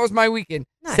great. So that was my weekend.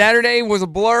 Nice. Saturday was a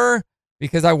blur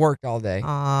because I worked all day,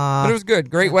 but it was good.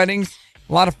 Great weddings,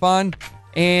 a lot of fun,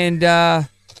 and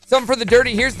something for the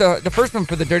dirty. Here's the first one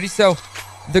for the dirty. So,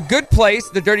 The Good Place,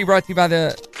 the dirty brought to you by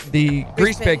the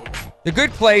Grease Pig. The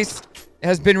Good Place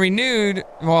has been renewed.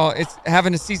 Well, it's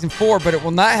having a season 4, but it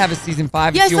will not have a season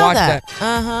 5 if you watch that.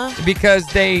 Because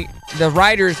the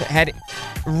writers had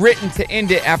written to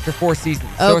end it after 4 seasons.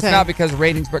 So it's not because of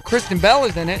ratings, but Kristen Bell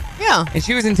is in it. Yeah. And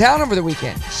she was in town over the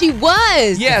weekend. She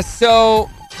was. Yes, so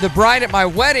the bride at my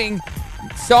wedding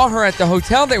saw her at the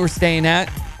hotel they were staying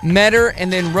at, met her,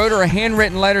 and then wrote her a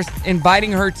handwritten letter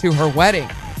inviting her to her wedding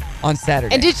on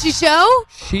Saturday. And did she show?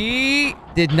 She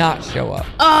did not show up.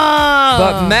 Oh.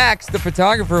 But Max, the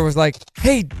photographer, was like,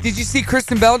 hey, did you see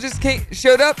Kristen Bell just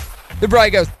showed up? The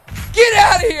bride goes, get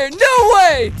out of here. No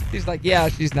way. She's like, yeah,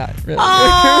 she's not really.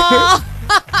 Oh.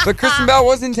 But Kristen Bell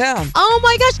was in town. Oh,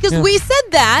 my gosh, because we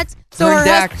said that. So Her her and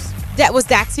Dax. Was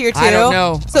Dax here, too? I don't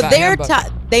know. So about their him,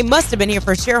 but- they must have been here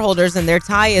for shareholders, and their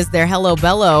tie is their Hello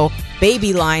Bello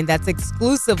baby line that's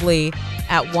exclusively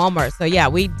at Walmart. So, yeah,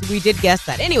 we did guess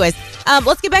that. Anyways,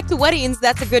 let's get back to weddings.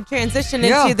 That's a good transition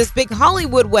into this big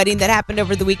Hollywood wedding that happened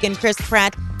over the weekend. Chris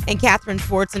Pratt and Katherine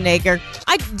Schwarzenegger.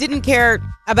 I didn't care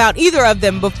about either of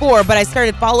them before, but I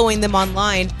started following them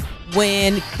online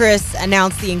when Chris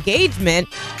announced the engagement.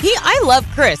 I love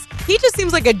Chris. He just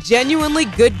seems like a genuinely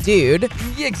good dude.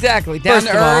 Yeah, exactly. Down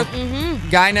to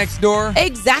earth. Guy next door.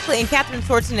 Exactly. And Katherine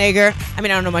Schwarzenegger, I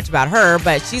mean, I don't know much about her,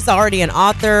 but she's already an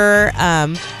author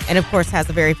and, of course, has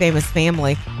a very famous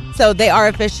family. So they are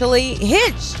officially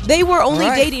hitched. They were only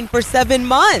dating for 7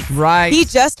 months. Right. He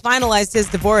just finalized his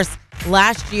divorce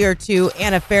last year to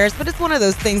Anna Faris, but it's one of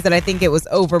those things that I think it was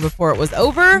over before it was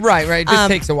over. Right. It just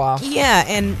takes a while. Yeah,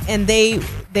 and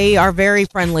they are very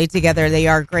friendly together. They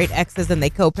are great exes, and they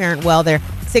co-parent well. Their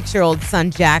 6-year-old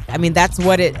son, Jack, I mean, that's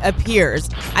what it appears.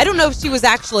 I don't know if she was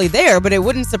actually there, but it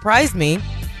wouldn't surprise me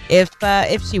if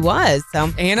she was.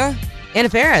 So Anna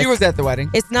Faris. She was at the wedding.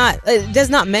 It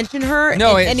does not mention her in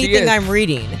anything I'm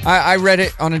reading. I read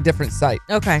it on a different site.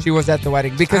 Okay. She was at the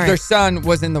wedding because their son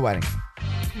was in the wedding.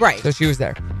 Right. So she was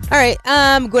there. All right.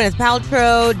 Gwyneth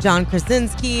Paltrow, John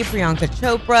Krasinski, Priyanka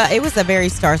Chopra. It was a very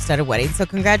star-studded wedding. So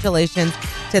congratulations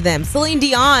to them. Celine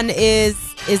Dion is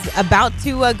about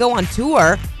to go on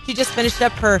tour. She just finished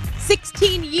up her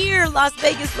 16-year Las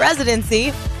Vegas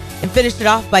residency and finished it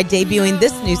off by debuting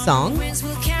this new song. Winds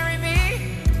will carry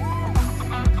me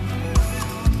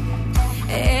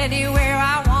anywhere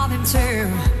I want them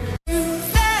to.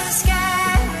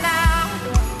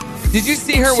 Did you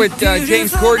see her with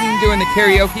James Corden doing the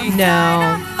karaoke?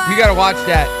 No. You got to watch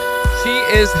that. She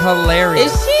is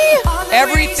hilarious. Is she?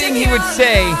 Everything he would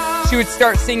say, she would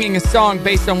start singing a song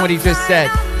based on what he just said.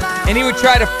 And he would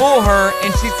try to fool her,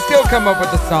 and she'd still come up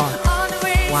with a song.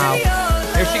 Wow.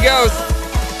 Here she goes.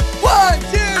 1, 2,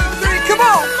 3, come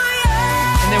on.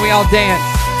 And then we all dance.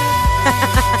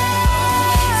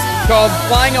 It's called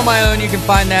Flying on My Own. You can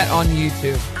find that on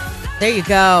YouTube. There you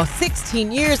go.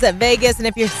 16 years at Vegas. And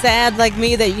if you're sad like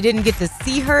me that you didn't get to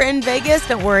see her in Vegas,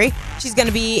 don't worry. She's going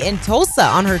to be in Tulsa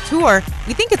on her tour.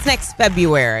 We think it's next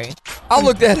February. I'll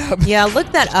look that up. Yeah,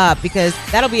 look that up because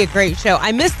that'll be a great show.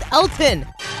 I missed Elton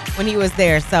when he was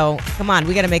there. So come on,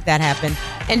 we got to make that happen.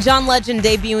 And John Legend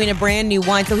debuting a brand new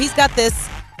wine. So he's got this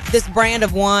brand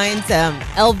of wines,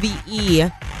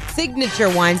 LVE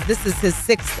Signature Wines. This is his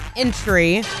 6th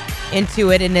entry into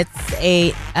it, and it's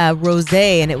a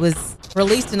rosé, and it was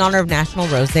released in honor of National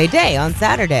Rosé Day on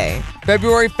Saturday.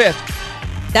 February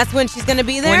 5th. That's when she's going to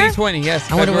be there? 2020, yes.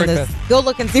 I wonder when February those, 5th. go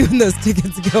look and see when those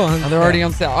tickets go on. Oh, they're already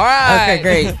on sale. All right. Okay,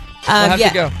 great. We'll have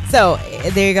to go. So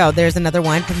there you go. There's another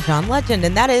wine from John Legend,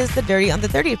 and that is the Dirty on the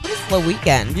 30th. Pretty slow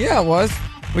weekend. Yeah, it was,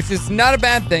 which is not a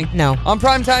bad thing. No. On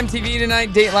primetime TV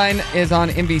tonight, Dateline is on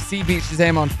NBC, Beat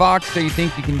Shazam on Fox, So You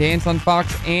Think You Can Dance on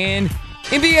Fox, and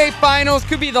NBA Finals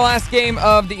could be the last game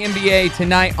of the NBA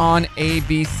tonight on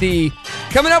ABC.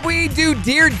 Coming up, we do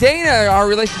Dear Dana. Our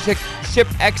relationship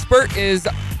expert is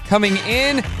coming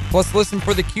in. Plus, listen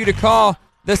for the cue to call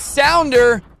the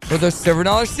Sounder for the Silver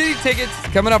Dollar City tickets.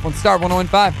 Coming up on Star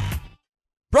 101.5.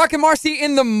 Brock and Marci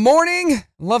in the morning.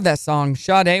 Love that song.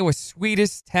 Sade with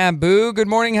Sweetest Taboo. Good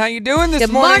morning. How you doing this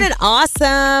morning? Good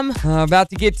morning. Awesome. About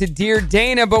to get to Dear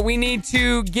Dana, but we need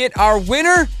to get our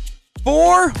winner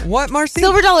for what, Marci?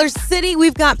 Silver Dollar City.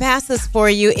 We've got passes for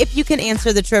you if you can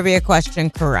answer the trivia question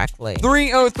correctly.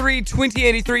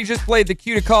 303-2083. Just played the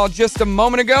cue to call just a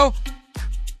moment ago.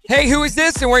 Hey, who is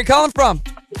this and where are you calling from?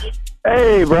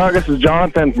 Hey, Brock, this is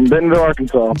Jonathan from Bentonville,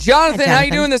 Arkansas. Jonathan, how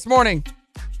you doing this morning?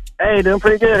 Hey, doing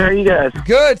pretty good. How are you guys?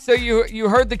 Good. So you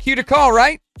heard the cue to call,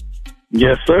 right?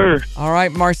 Yes, sir. All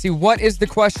right, Marcy, what is the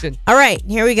question? All right,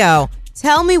 here we go.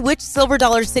 Tell me which Silver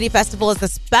Dollar City Festival is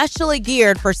especially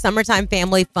geared for summertime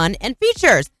family fun and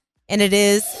features. And it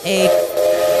is a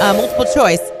multiple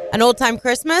choice. An Old Time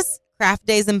Christmas, Craft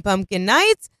Days and Pumpkin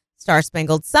Nights, Star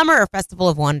Spangled Summer, or Festival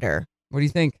of Wonder. What do you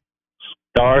think?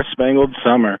 Star Spangled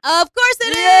Summer. Of course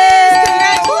it is!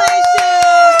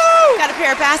 Congratulations! Got a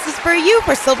pair of passes for you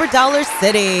for Silver Dollar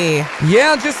City.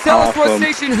 Yeah, just tell us what Awesome.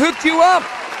 station hooked you up.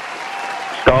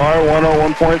 Star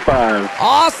 101.5.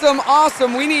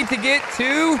 Awesome. We need to get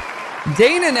to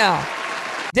Dana now.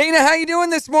 Dana, how you doing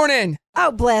this morning?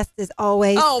 Oh, blessed as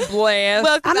always. Oh, blessed.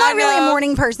 I'm not really a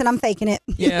morning person. I'm faking it.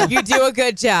 Yeah. You do a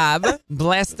good job.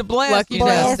 Blessed to bless. Lucky you know.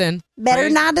 Justin. Better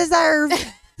than I deserve.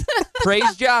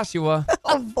 Praise Joshua.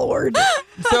 Oh, Lord.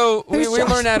 So we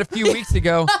learned that a few weeks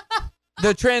ago.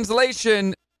 The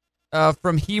translation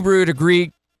from Hebrew to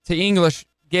Greek to English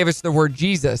gave us the word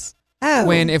Jesus. Oh.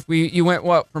 When if you went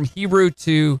from Hebrew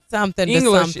to Something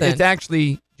English, to something. it's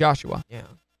actually Joshua. Yeah.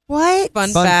 What?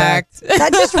 Fun fact.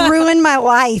 That just ruined my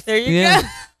life. There you Yeah. go.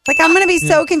 Like, I'm going to be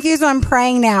so confused when I'm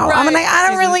praying now. I'm Right. like, I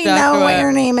don't Jesus, really know Joshua. what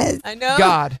your name is. I know.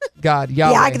 God,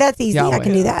 Yahweh. Yeah, that's easy. I Yahweh.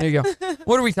 can do that. There you go.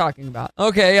 What are we talking about?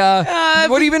 Okay,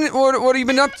 what have you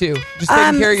been up to? Just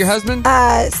taking care of your husband?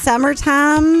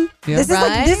 Summertime. Yeah. This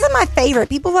is my favorite.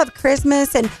 People love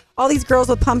Christmas and all these girls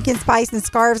with pumpkin spice and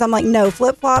scarves. I'm like, no,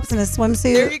 flip-flops and a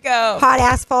swimsuit. There you go. Hot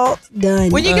asphalt.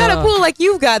 Done. When you got a pool like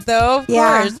you've got, though, of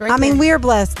yeah. course. Right I mean, there. we are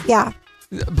blessed. Yeah.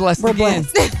 Blessed We're again.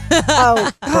 blessed.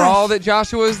 Oh, For all that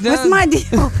Joshua's done. what's my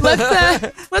deal?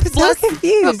 let's so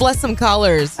confused. bless some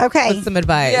callers. Okay. With some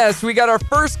advice. Yes, we got our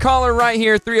first caller right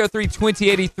here,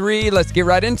 303-2083. Let's get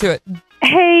right into it.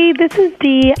 Hey, this is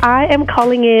Dee. I am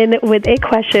calling in with a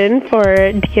question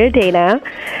for Dear Dana.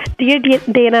 Dear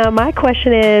Dana, my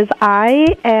question is,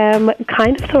 I am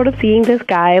kind of sort of seeing this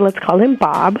guy, let's call him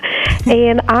Bob,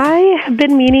 and I have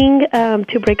been meaning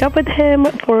to break up with him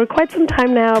for quite some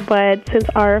time now, but since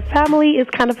our family is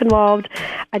kind of involved,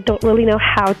 I don't really know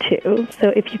how to. So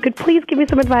if you could please give me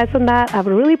some advice on that, I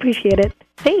would really appreciate it.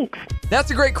 Thanks.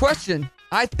 That's a great question.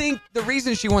 I think the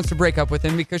reason she wants to break up with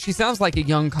him, because she sounds like a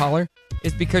young caller,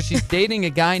 is because she's dating a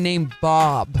guy named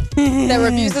Bob. That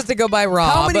refuses to go by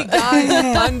Rob. How many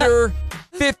guys under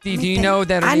 50 do you know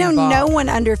that are I know named Bob? no one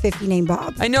under 50 named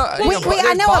Bob. I know. Wait,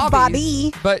 I know a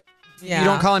Bobby. But Yeah. you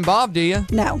don't call him Bob, do you?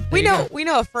 No. We There you know go. we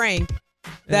know a Frank.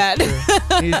 That's That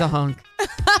true. He's a hunk.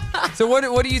 So what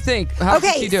do you think? How should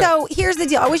Okay, she do so here's the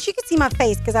deal. I wish you could see my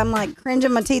face because I'm like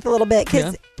cringing my teeth a little bit.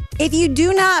 Because if you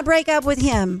do not break up with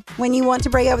him when you want to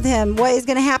break up with him, what is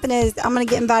going to happen is I'm going to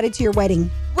get invited to your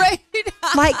wedding. right.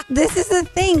 Like, this is the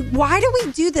thing. Why do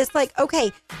we do this? Like,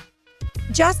 okay,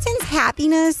 Justin's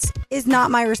happiness is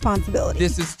not my responsibility.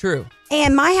 This is true.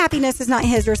 And my happiness is not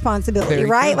his responsibility, Very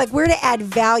right? true. Like, we're to add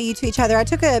value to each other. I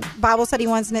took a Bible study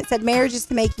once and it said marriage is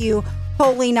to make you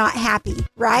wholly not happy,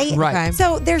 right? Right. Okay.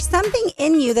 So there's something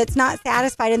in you that's not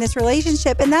satisfied in this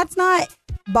relationship, and that's not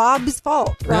Bob's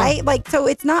fault, right? Like, so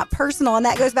it's not personal, and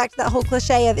that goes back to that whole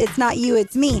cliche of it's not you,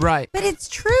 it's me. Right. But it's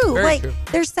true. Very Like, true.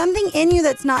 there's something in you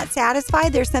that's not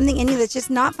satisfied. There's something in you that's just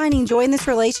not finding joy in this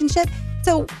relationship.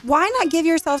 So why not give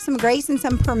yourself some grace and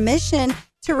some permission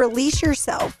to release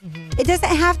yourself? It doesn't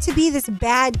have to be this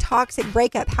bad, toxic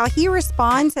breakup. How he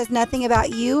responds says nothing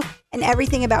about you and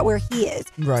everything about where he is.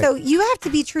 Right. So you have to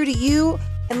be true to you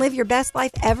and live your best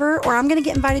life ever, or I'm going to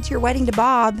get invited to your wedding to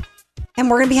Bob, and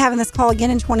we're going to be having this call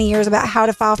again in 20 years about how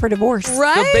to file for divorce.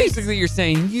 Right. So basically you're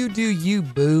saying, you do you,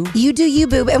 boo. You do you,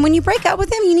 boo. And when you break up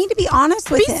with him, you need to be honest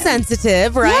with Be him.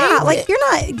 sensitive, right? Yeah, like, you're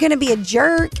not going to be a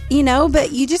jerk, you know,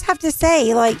 but you just have to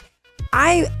say, like,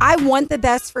 I want the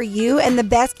best for you, and the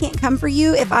best can't come for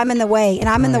you if I'm in the way. And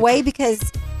I'm in the way because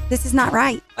this is not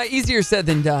right. Easier said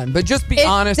than done, but just be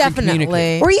honest and Definitely.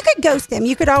 communicate. Or you could ghost him.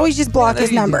 You could always just block Yeah,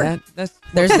 his you do number. that.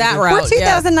 There's that We're route.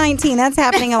 yeah. 2019. That's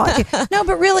happening a lot too. No,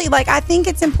 but really, like, I think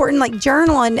it's important, like,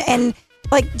 journal and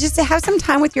like, just to have some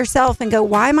time with yourself and go,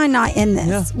 why am I not in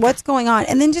this? Yeah. What's going on?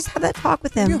 And then just have that talk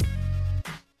with him.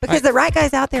 Because the right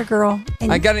guy's out there, girl.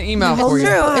 And I got an email hold for you.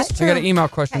 true. I It's got an true. email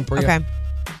question for you. Okay.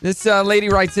 This lady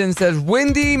writes in and says,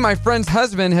 Wendy, my friend's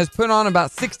husband, has put on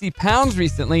about 60 pounds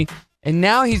recently, and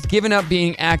now he's given up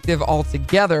being active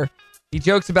altogether. He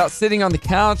jokes about sitting on the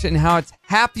couch and how it's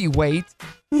happy weight.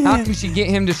 How can she get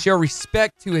him to show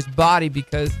respect to his body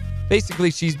because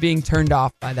basically she's being turned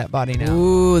off by that body now.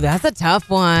 Ooh, that's a tough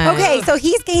one. Okay, so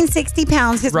he's gained 60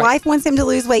 pounds. His Right. wife wants him to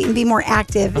lose weight and be more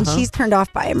active, and she's turned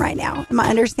off by him right now. Am I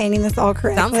understanding this all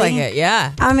correctly? Sounds like it,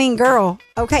 yeah. I mean, girl.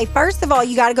 Okay, first of all,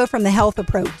 you got to go from the health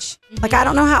approach. Like, I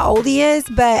don't know how old he is,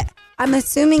 but I'm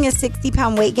assuming a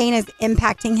 60-pound weight gain is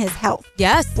impacting his health.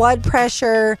 Yes. Blood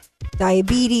pressure,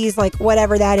 diabetes, like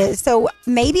whatever that is. So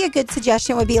maybe a good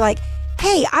suggestion would be like,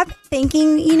 hey, I'm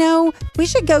thinking, we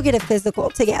should go get a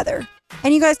physical together.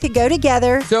 And you guys could go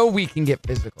together. So we can get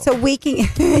physical. So we can,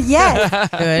 yes.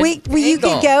 You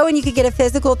could go and you could get a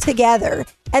physical together.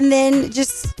 And then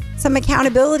just some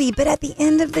accountability. But at the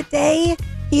end of the day,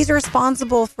 he's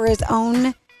responsible for his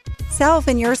own self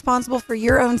and you're responsible for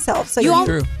your own self. So you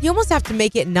almost have to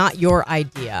make it not your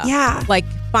idea. Yeah. Like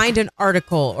find an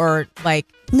article or like.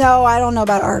 No, I don't know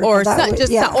about articles.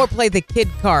 Or or play the kid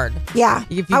card. Yeah.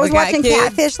 I was watching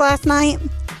Catfish last night.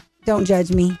 Don't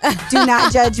judge me. Do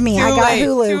not judge me. I got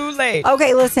Hulu. Too late.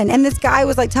 Okay, listen. And this guy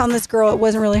was like telling this girl it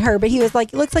wasn't really her, but he was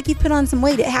like, it looks like you put on some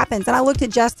weight. It happens. And I looked at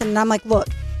Justin and I'm like, look,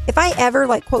 if I ever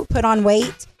like, quote, put on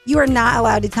weight, you are not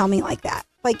allowed to tell me like that.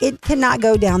 Like, it cannot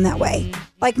go down that way.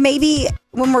 Like, maybe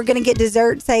when we're going to get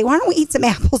dessert, say, why don't we eat some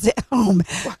apples at home?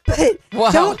 But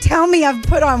don't tell me I've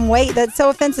put on weight. That's so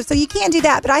offensive. So you can't do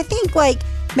that. But I think, like,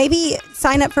 maybe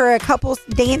sign up for a couple's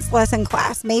dance lesson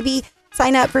class. Maybe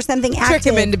sign up for something active.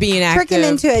 Trick him into being active. Trick him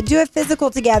into it. Do a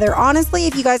physical together. Honestly,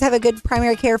 if you guys have a good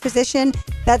primary care physician,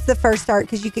 that's the first start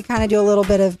because you could kind of do a little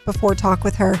bit of before talk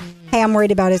with her. Hey, I'm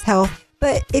worried about his health.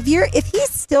 But if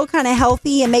he's still kind of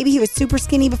healthy and maybe he was super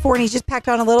skinny before and he's just packed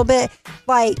on a little bit,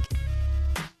 like,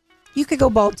 you could go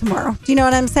bald tomorrow. Do you know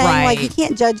what I'm saying? Right. Like, you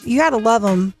can't judge. You got to love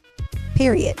him,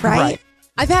 period, right?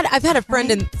 I've had a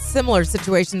friend in similar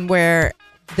situation where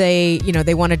they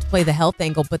wanted to play the health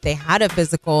angle, but they had a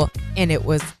physical and it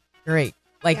was great.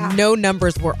 Like no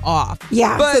numbers were off.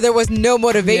 Yeah. So there was no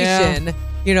motivation,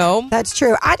 That's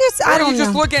true. I don't you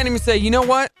just look at him and say, you know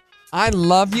what? I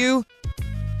love you,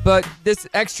 but this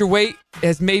extra weight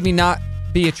has made me not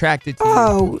be attracted to you.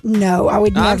 Oh, no. I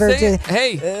would never do that.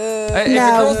 Hey, if a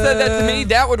girl said that to me,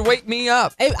 that would wake me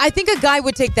up. I think a guy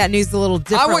would take that news a little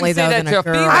differently, I wouldn't say than that to a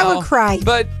girl. female. I would cry.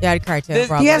 But yeah, I'd cry too. This,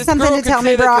 probably. You have something girl to tell could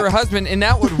me, say that Brock? to her husband, and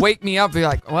that would wake me up. Be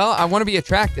like, well, I want to be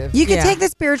attractive. You could take the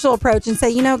spiritual approach and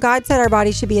say, God said our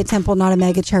body should be a temple, not a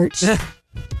mega church.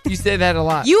 You say that a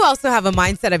lot. You also have a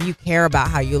mindset of you care about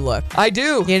how you look. I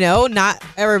do. Not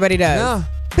everybody does. No.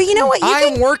 But you know what?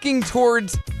 I'm working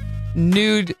towards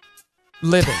nude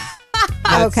living.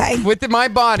 Okay. With my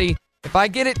body, if I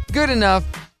get it good enough,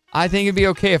 I think it'd be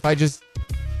okay if I just.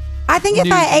 I think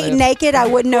if I ate naked, I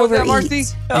wouldn't Cool with that, overeat.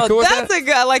 Marcy? Oh, cool with that's that? a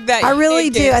good. I like that. I really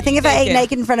Naked. do. I think if I ate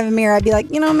naked in front of a mirror, I'd be like,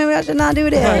 maybe I should not do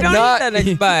it. You don't Not- eat that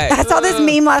next bite. I saw this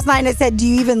meme last night and it said, do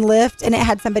you even lift? And it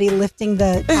had somebody lifting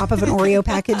the top of an Oreo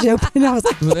package open. I was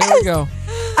like, Well, there we go.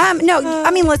 No,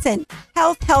 I mean, listen,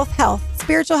 health.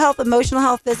 Spiritual health, emotional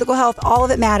health, physical health, all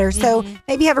of it matters. So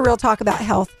maybe have a real talk about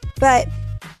health. But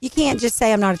you can't just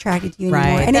say I'm not attracted to you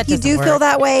anymore. Right. And That if you do doesn't feel work.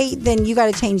 that way, then you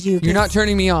got to change you. You're not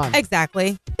turning me on.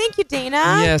 Exactly. Thank you, Dana.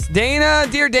 Yes, Dana,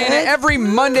 dear Dana, Good. every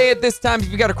Monday at this time,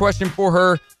 if you got a question for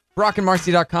her,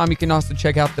 brockandmarcy.com. You can also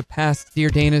check out the past Dear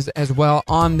Danas as well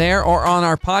on there or on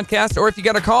our podcast. Or if you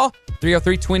got a call,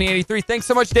 303-2083. Thanks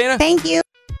so much, Dana. Thank you.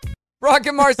 Brock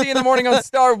and Marcy in the morning on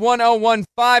Star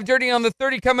 1015. Dirty on the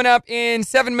 30 coming up in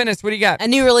 7 minutes. What do you got? A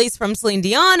new release from Celine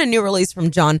Dion, a new release from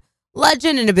John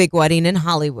Legend, and a big wedding in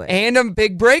Hollywood. And a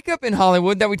big breakup in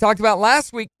Hollywood that we talked about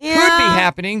last week could be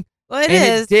happening. Well, it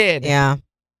and is. it did. Yeah.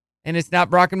 And it's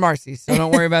not Brock and Marcy, so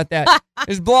don't worry about that.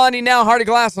 There's Blondie now, Heart of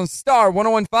Glass on Star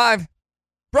 1015.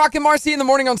 Brock and Marcy in the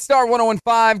morning on Star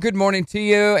 1015. Good morning to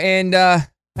you, and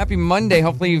happy Monday.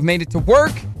 Hopefully you've made it to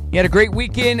work. You had a great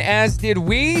weekend, as did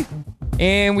we.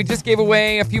 And we just gave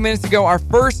away a few minutes ago our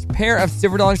first pair of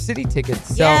Silver Dollar City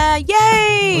tickets. So yeah,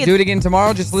 yay! we'll do it again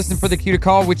tomorrow. Just listen for the cue to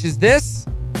call, which is this.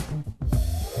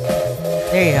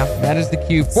 There you go. That is the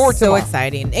cue for So tomorrow.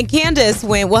 exciting. And Candace,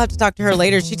 we'll have to talk to her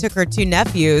later. She took her 2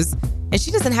 nephews, and she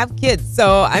doesn't have kids.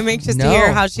 So I'm anxious to No.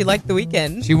 hear how she liked the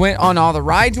weekend. She went on all the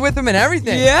rides with them and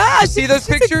everything. Yeah. You see those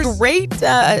she's pictures? A great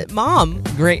mom.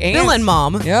 Great aunt. Villain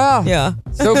mom. Yeah. Yeah.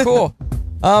 So cool.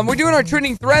 We're doing our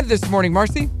trending thread this morning,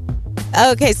 Marcy.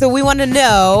 Okay, so we want to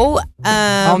know.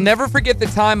 I'll never forget the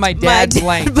time my dad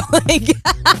blanked.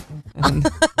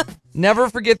 Never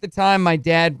forget the time my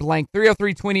dad blanked.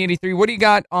 303-2083. What do you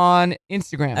got on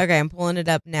Instagram? Okay, I'm pulling it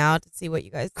up now to see what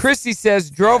you guys. Christy says,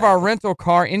 drove our rental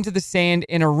car into the sand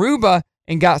in Aruba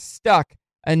and got stuck.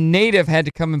 A native had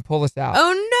to come and pull us out.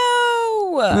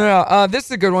 Oh, no. Yeah, this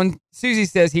is a good one. Susie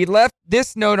says, he left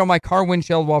this note on my car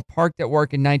windshield while parked at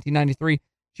work in 1993.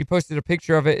 She posted a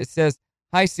picture of it. It says,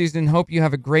 Hi, Susan. Hope you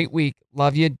have a great week.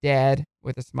 Love you, Dad,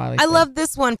 with a smiley I face. love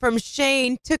this one from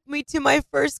Shane. Took me to my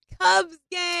first Cubs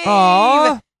game.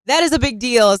 Aw. That is a big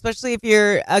deal, especially if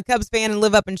you're a Cubs fan and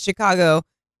live up in Chicago,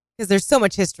 because there's so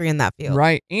much history in that field.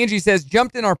 Right. Angie says,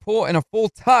 jumped in our pool in a full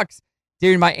tux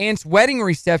during my aunt's wedding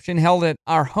reception held at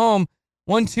our home.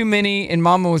 One too many, and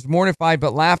Mama was mortified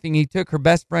but laughing. He took her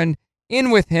best friend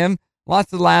in with him.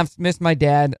 Lots of laughs. Miss my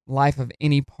dad. Life of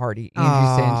any party.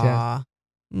 Angie Sanchez.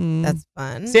 That's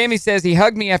fun. Sammy says he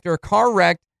hugged me after a car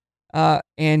wreck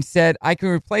and said, I can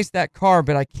replace that car,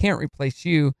 but I can't replace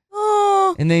you.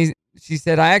 Oh. And then she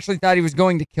said, I actually thought he was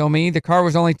going to kill me. The car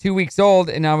was only 2 weeks old,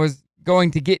 and I was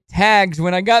going to get tags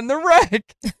when I got in the wreck.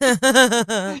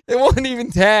 It wasn't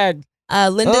even tagged.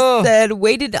 Linda said,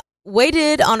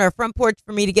 waited on our front porch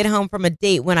for me to get home from a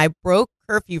date when I broke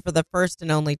curfew for the first and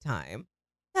only time.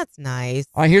 That's nice.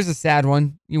 All right, here's a sad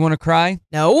one. You want to cry?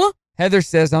 No. Heather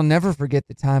says, I'll never forget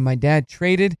the time my dad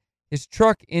traded his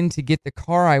truck in to get the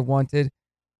car I wanted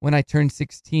when I turned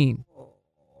 16.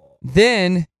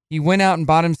 Then he went out and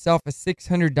bought himself a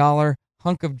 $600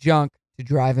 hunk of junk to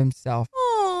drive himself.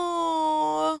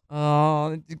 Aww.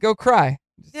 Oh, go cry.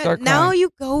 Start crying. Now you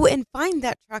go and find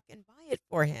that truck and buy it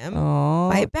for him.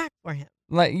 Aww. Buy it back for him.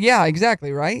 Yeah,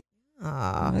 exactly, right?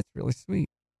 Aww. Oh, that's really sweet.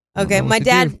 I Okay, don't know my what to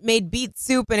dad do. made beet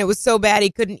soup and it was so bad he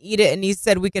couldn't eat it, and he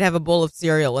said we could have a bowl of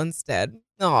cereal instead.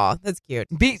 Aw, that's cute.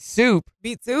 Beet soup.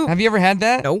 Beet soup. Have you ever had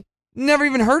that? No. Never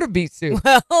even heard of beet soup.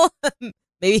 Well,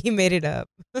 maybe he made it up.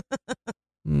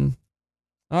 All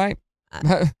right.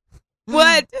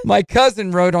 What? My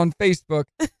cousin wrote on Facebook.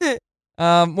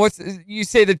 You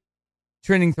say the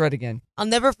trending thread again? I'll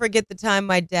never forget the time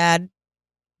my dad.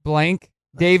 Blank.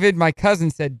 David, my cousin,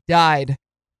 said died.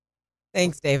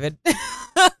 Thanks, David.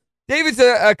 David's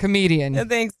a comedian.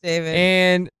 Thanks, David.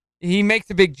 And he makes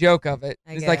a big joke of it.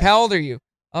 I He's like, guess. how old are you?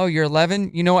 Oh, you're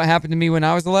 11? You know what happened to me when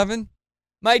I was 11?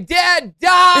 My dad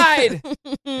died!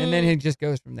 And then he just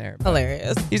goes from there. But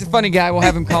Hilarious. he's a funny guy. We'll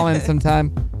have him call in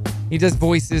sometime. He does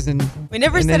voices and... We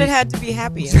never and said then it had to be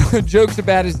happy. jokes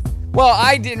about his... Well,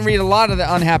 I didn't read a lot of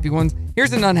the unhappy ones.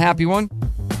 Here's an unhappy one.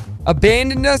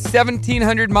 Abandoned us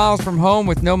 1,700 miles from home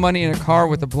with no money in a car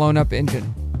with a blown-up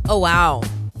engine. Oh, wow.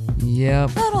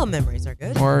 Yep. Not all memories are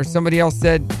good. Or somebody else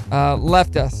said,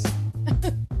 left us.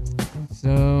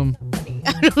 So...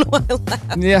 I don't know why I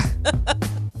laughed. Yeah.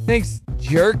 Thanks,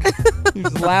 jerk.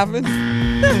 He's laughing.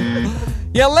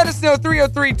 Yeah, let us know.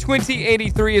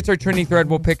 303-2083. It's our trending thread.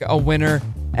 We'll pick a winner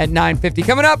at 9:50.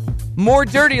 Coming up, more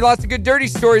dirty. Lots of good dirty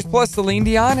stories. Plus, Celine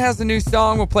Dion has a new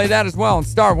song. We'll play that as well on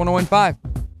Star 101.5.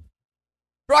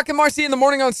 Brock and Marci in the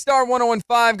morning on Star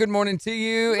 101.5. Good morning to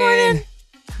you. Good morning. And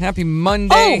happy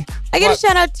Monday. Oh, I got a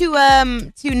shout out to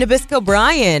Nabisco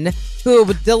Brian,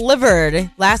 who delivered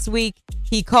last week.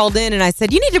 He called in and I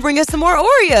said, you need to bring us some more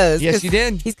Oreos. Yes, you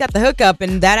did. He's got the hookup,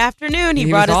 and that afternoon he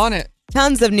brought was us on it.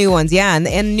 tons of new ones. Yeah,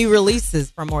 and new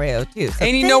releases from Oreo, too. So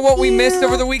And you know what we missed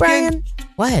over the weekend? Brian.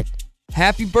 What?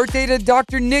 Happy birthday to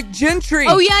Dr. Nick Gentry.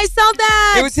 Oh, yeah, I saw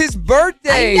that. It was his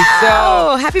birthday. I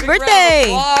know. So Happy big round of birthday.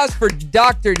 applause for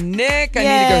Dr. Nick. I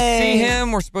need to go see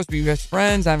him. We're supposed to be best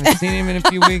friends. I haven't seen him in a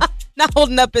few weeks. Not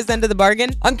holding up his end of the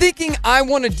bargain. I'm thinking I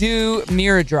want to do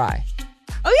mirror dry.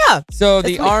 Oh, yeah. So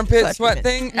That's the what- armpit sweat sweat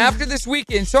treatment. thing after this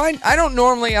weekend. So I don't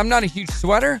normally, I'm not a huge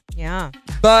sweater. Yeah.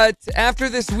 But after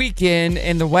this weekend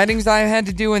and the weddings I had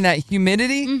to do in that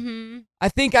humidity, I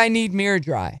think I need mirror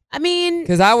dry. I mean,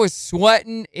 Because I was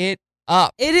sweating it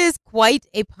up. it is quite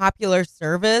a popular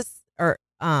service or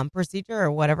procedure or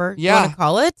whatever you Yeah. want to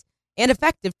call it, and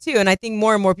effective too. And I think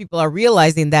more and more people are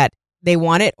realizing that they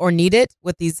want it or need it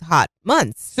with these hot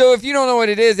months. So if you don't know what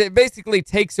it is, it basically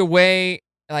takes away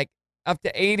like up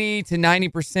to 80 to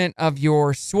 90% of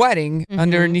your sweating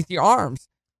underneath your arms.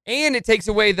 And it takes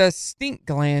away the stink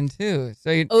gland too. So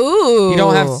you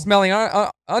don't have smelly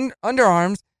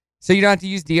underarms. So you don't have to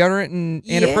use deodorant and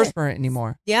antiperspirant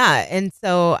anymore. Yeah, and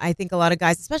so I think a lot of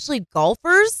guys, especially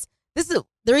golfers, this is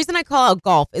the reason I call out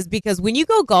golf is because when you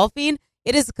go golfing,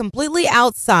 it is completely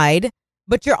outside,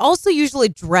 but you're also usually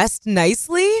dressed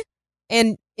nicely,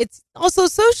 and it's also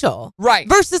social. Right.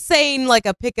 Versus saying like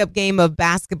a pickup game of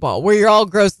basketball where you're all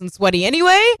gross and sweaty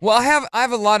anyway. Well, I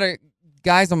have a lot of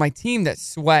guys on my team that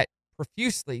sweat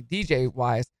profusely, DJ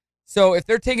wise. So if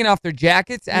they're taking off their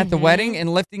jackets at the wedding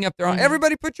and lifting up their arms,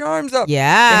 everybody put your arms up.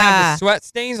 Yeah. They have the sweat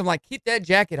stains. I'm like, keep that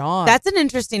jacket on. That's an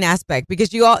interesting aspect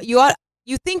because you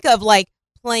think of like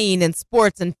playing and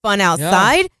sports and fun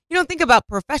outside. You don't think about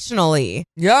professionally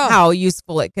how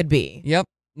useful it could be. Yep.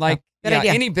 Like good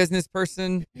idea. any business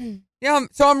person. So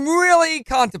I'm really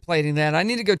contemplating that. I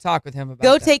need to go talk with him about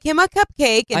Go that. take him a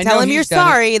cupcake and I tell know him he's you're done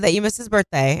it. sorry that you missed his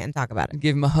birthday and talk about it.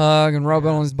 Give him a hug and rub it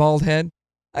on his bald head.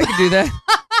 I could do that.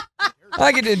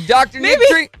 I could do Dr. Nick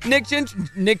Tree. Nick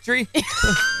Tree.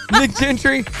 Nick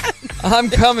Gentry. I'm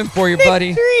coming for you,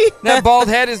 buddy. That bald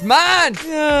head is mine.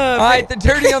 All right, the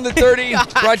Dirty on the 30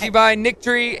 brought to you by Nick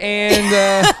Tree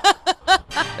and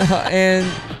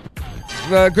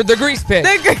the Grease Pit.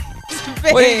 The Grease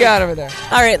Pit. What do you got over there?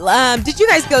 All right. Did you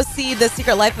guys go see The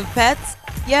Secret Life of Pets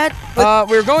yet?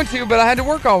 We were going to, but I had to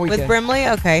work all weekend. With Brimley?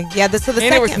 Okay. Yeah.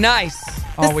 It was nice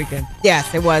all weekend.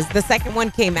 Yes, it was. The second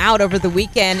one came out over the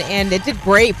weekend, and it did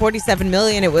great. $47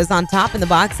 million. It was on top in the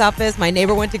box office. My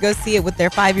neighbor went to go see it with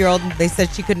their 5-year-old, and they said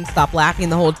she couldn't stop laughing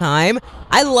the whole time.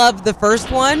 I loved the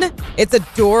first one. It's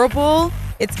adorable.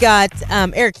 It's got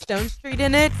Eric Stone Street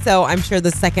in it, so I'm sure the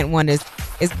second one is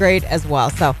great as well.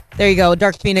 So there you go.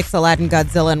 Dark Phoenix, Aladdin,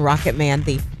 Godzilla, and Rocket Man,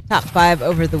 the top 5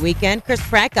 over the weekend. Chris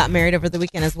Pratt got married over the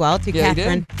weekend as well to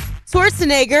Catherine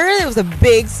Schwarzenegger. It was a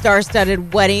big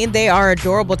star-studded wedding. They are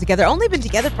adorable together. Only been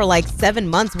together for like 7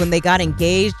 months when they got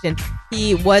engaged, and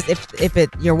he was,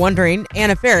 you're wondering,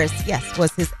 Anna Faris, yes,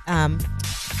 was his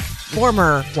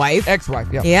former wife. Ex-wife,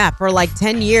 yeah. Yeah, for like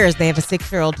 10 years. They have a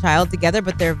 6-year-old child together,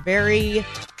 but they're very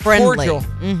friendly.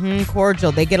 Cordial.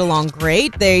 Cordial. They get along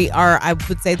great. They are, I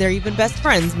would say they're even best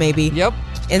friends, maybe. Yep.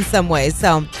 In some ways.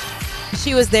 So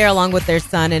she was there along with their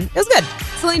son, and it was good.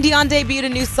 Celine Dion debuted a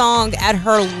new song at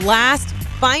her last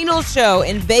final show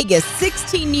in Vegas.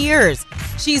 16 years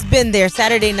she's been there.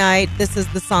 Saturday night. This is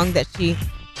the song that she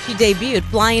debuted.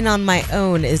 Flying on My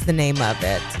Own is the name of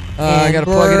it. I gotta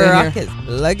plug it in Brock here. is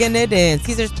plugging it in.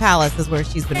 Caesar's Palace is where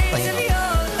she's been playing.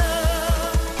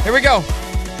 Here we go.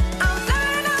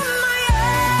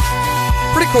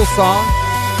 Pretty cool song.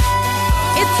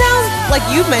 It sounds like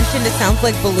you mentioned. It sounds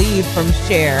like Believe from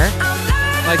Cher.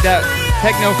 Like that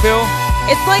techno feel.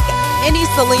 It's like any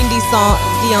Celine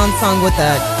Dion song with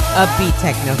a upbeat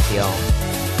techno feel.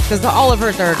 Because all of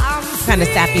hers are kind of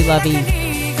sappy, lovey,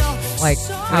 like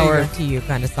power to you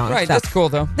kind of songs. Right, so, that's cool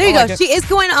though. There you I go. like it. She is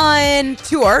going on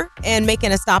tour and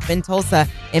making a stop in Tulsa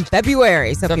in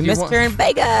February. So if you missed her in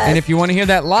Vegas. And if you want to hear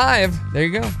that live, there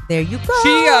you go. There you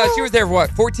go. She was there for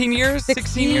what, 14 years?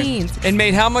 16 years? And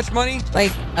made how much money?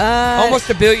 Like almost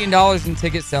 $1 billion in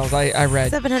ticket sales, I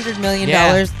read. $700 million.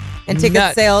 Yeah. And ticket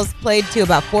Nuts. sales played to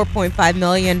about 4.5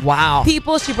 million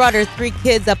people. She brought her 3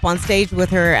 kids up on stage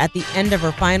with her at the end of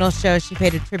her final show. She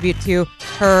paid a tribute to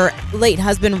her late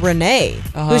husband, Renee,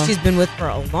 who she's been with for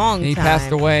a long time. He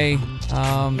passed away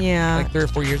like 3 or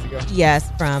 4 years ago.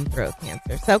 Yes, from throat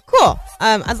cancer. So cool.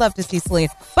 I'd love to see Celine.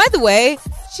 By the way,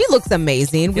 she looks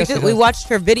amazing. Yes, We watched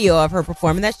her video of her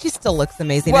performing. That she still looks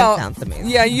amazing. Well, That sounds amazing.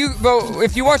 Yeah,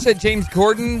 if you watch that James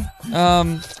Corden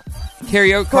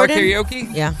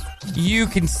karaoke, yeah, you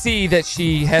can see that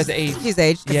she has aged. She's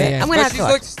aged a Yeah, bit. yeah. I'm gonna have But to she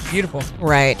look. looks beautiful.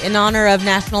 Right. In honor of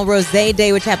National Rosé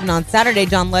Day, which happened on Saturday,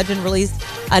 John Legend released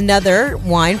another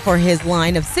wine for his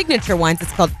line of signature wines.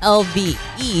 It's called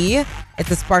LVE.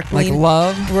 It's a sparkling Like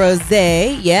love?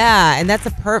 rosé. Yeah, and that's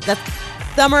that's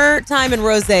summertime and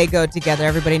rosé go together.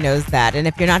 Everybody knows that. And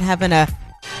if you're not having a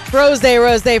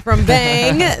rosé from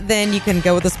Bang, then you can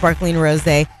go with a sparkling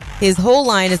rosé. His whole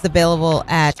line is available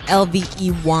at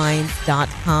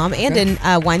lvewines.com and in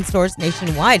wine stores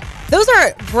nationwide. Those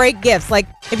are great gifts. Like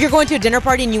if you're going to a dinner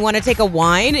party and you want to take a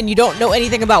wine and you don't know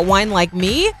anything about wine like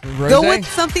me, go with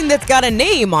something that's got a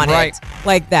name on it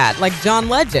like that, like John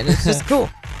Legend. It's just cool.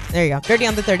 There you go. Dirty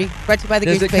on the 30. Brought to you by the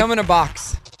Does Grease it Pig. come in a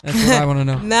box? That's what I want to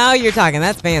know. Now you're talking.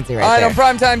 That's fancy right All right, there. on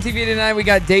Primetime TV tonight, we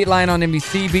got Dateline on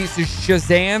NBC, beats to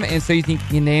Shazam, and So You Think You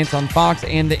Can Dance on Fox,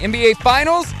 and the NBA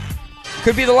Finals.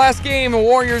 Could be the last game of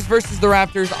Warriors versus the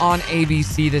Raptors on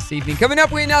ABC this evening. Coming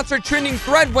up, we announce our trending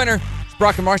thread winner. It's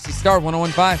Brock and Marci, Star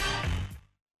 101.5.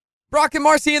 Brock and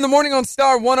Marci in the morning on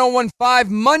Star 101.5.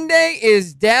 Monday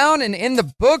is down and in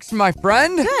the books, my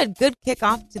friend. Good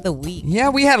kickoff to the week. Yeah,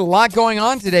 we had a lot going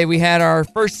on today. We had our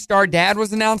first Star Dad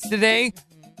was announced today.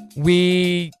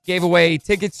 We gave away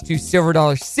tickets to Silver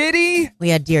Dollar City. We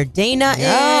had Dear Dana in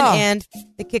and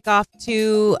the kickoff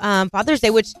to Father's Day,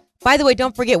 which, by the way,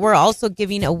 don't forget, we're also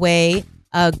giving away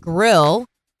a grill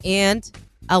and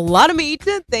a lot of meat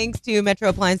thanks to Metro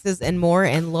Appliances and More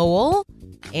in Lowell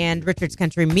and Richard's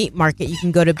Country Meat Market. You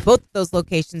can go to both of those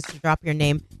locations to drop your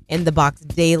name in the box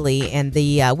daily, and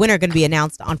the winner going to be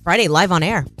announced on Friday live on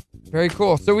air. Very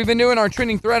cool. So we've been doing our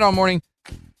trending thread all morning,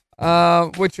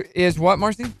 which is what,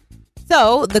 Marci?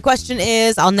 So the question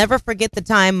is, I'll never forget the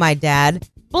time my dad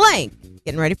blank.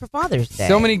 Getting ready for Father's Day.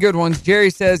 So many good ones. Jerry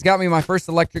says, got me my first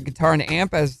electric guitar and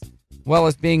amp, as well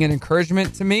as being an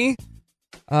encouragement to me.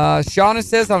 Shauna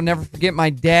says, I'll never forget my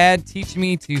dad teaching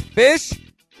me to fish.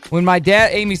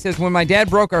 Amy says, when my dad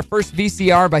broke our first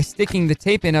VCR by sticking the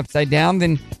tape in upside down,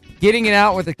 then getting it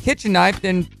out with a kitchen knife,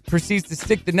 then proceeds to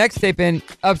stick the next tape in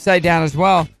upside down as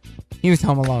well. He was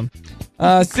home alone.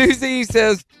 Susie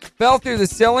says, fell through the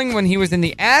ceiling when he was in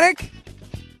the attic.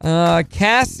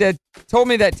 Cass said, told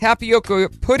me that tapioca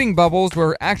pudding bubbles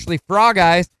were actually frog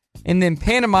eyes, and then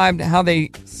pantomimed how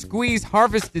they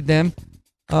harvested them,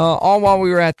 all while we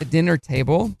were at the dinner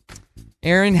table.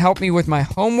 Aaron helped me with my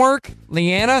homework.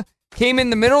 Leanna came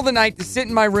in the middle of the night to sit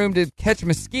in my room to catch a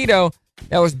mosquito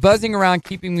that was buzzing around,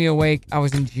 keeping me awake. I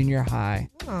was in junior high.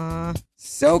 Aww.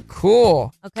 So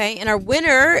cool. Okay, and our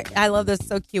winner, I love this,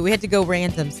 so cute. We had to go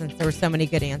random since there were so many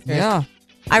good answers. Yeah.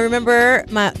 I remember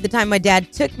the time my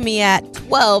dad took me at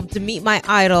 12 to meet my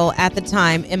idol at the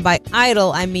time. And by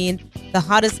idol, I mean the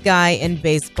hottest guy in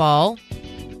baseball.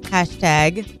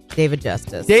 Hashtag David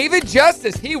Justice. David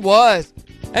Justice, he was.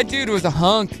 That dude was a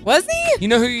hunk. Was he? You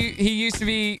know who he used to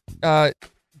be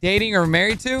dating or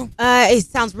married to? It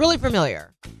sounds really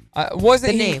familiar.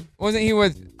 Wasn't he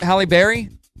with Halle Berry?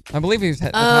 I believe he was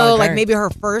with Halle Berry. Like maybe her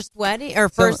first wedding or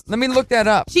first. Let me look that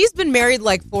up. She's been married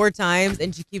like 4 times,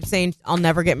 and she keeps saying, I'll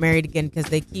never get married again because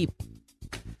they keep,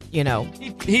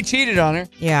 He cheated on her.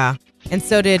 Yeah. And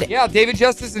so did... Yeah, David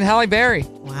Justice and Halle Berry.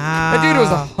 Wow. That dude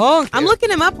was a hunk. I'm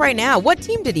looking him up right now. What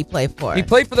team did he play for? He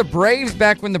played for the Braves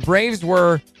back when the Braves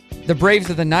were the Braves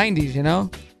of the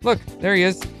 90s, Look, there he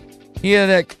is. He had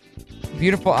that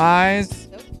beautiful eyes.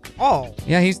 Oh.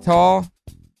 Yeah, he's tall.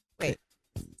 Wait.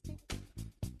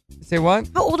 Say what?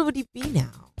 How old would he be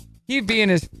now? He'd be in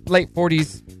his late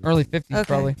 40s, early 50s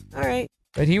probably. All right.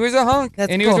 But he was a hunk.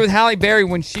 That's and he cool. was with Halle Berry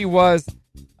when she was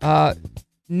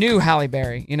new Halle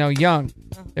Berry, young.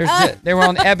 They were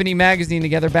on Ebony magazine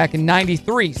together back in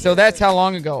 93. So that's how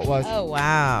long ago it was. Oh,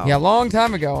 wow. Yeah, a long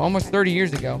time ago, almost 30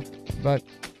 years ago. But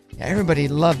yeah, everybody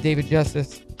loved David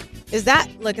Justice. Is that,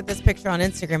 look at this picture on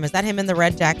Instagram, is that him in the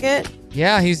red jacket?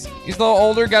 Yeah, he's a little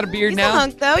older, got a beard now. He's a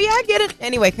hunk, though. Yeah, I get it.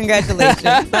 Anyway, congratulations.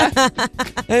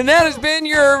 And that has been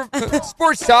your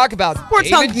sports talk about Sports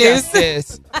David hunk news.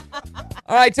 Justice.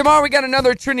 All right, tomorrow we got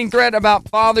another trending thread about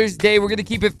Father's Day. We're going to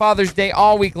keep it Father's Day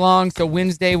all week long. So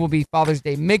Wednesday will be Father's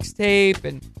Day mixtape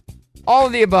and all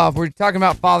of the above. We're talking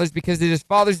about fathers because it is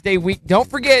Father's Day week. Don't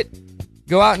forget,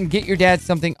 go out and get your dad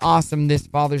something awesome this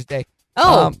Father's Day.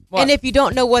 Oh, and if you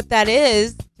don't know what that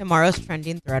is, tomorrow's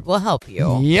trending thread will help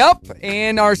you. Yep,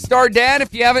 and our star dad,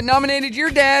 if you haven't nominated your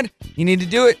dad, you need to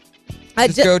do it.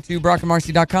 Just go to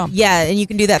brockandmarcy.com. Yeah, and you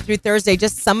can do that through Thursday.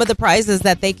 Just some of the prizes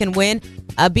that they can win.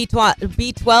 A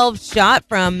B12 shot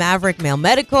from Maverick Male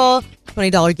Medical,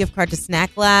 $20 gift card to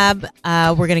Snack Lab.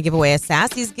 We're going to give away a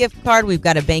Sassy's gift card. We've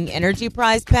got a Bang Energy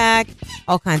prize pack.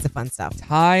 All kinds of fun stuff.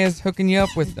 Ty is hooking you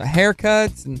up with the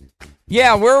haircuts. And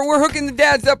yeah, we're hooking the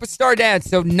dads up with star dads.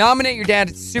 So nominate your dad.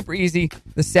 It's super easy.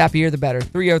 The sappier, the better.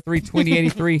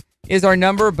 303-2083 is our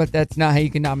number, but that's not how you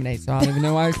can nominate. So I don't even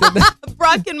know why I said that.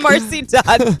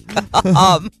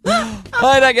 brockandmarcy.com. All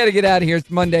right, I got to get out of here. It's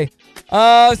Monday.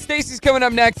 Stacy's coming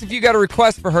up next. If you got a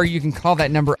request for her, you can call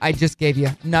that number I just gave you.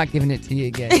 I'm not giving it to you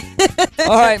again.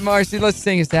 All right, Marcy, let's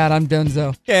sing us out. I'm Dunzo.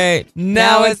 Okay.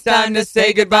 Now it's time to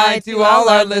say goodbye to all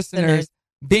our listeners.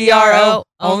 BRO,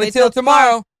 only till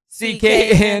tomorrow.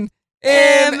 CKNMARCI.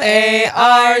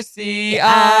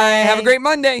 Have a great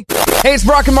Monday. Hey, it's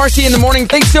Brock and Marcy in the morning.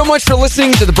 Thanks so much for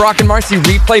listening to the Brock and Marcy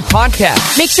Replay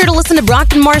Podcast. Make sure to listen to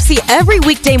Brock and Marcy every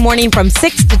weekday morning from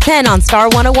 6 to 10 on Star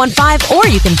 1015, or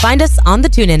you can find us on the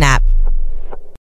TuneIn app.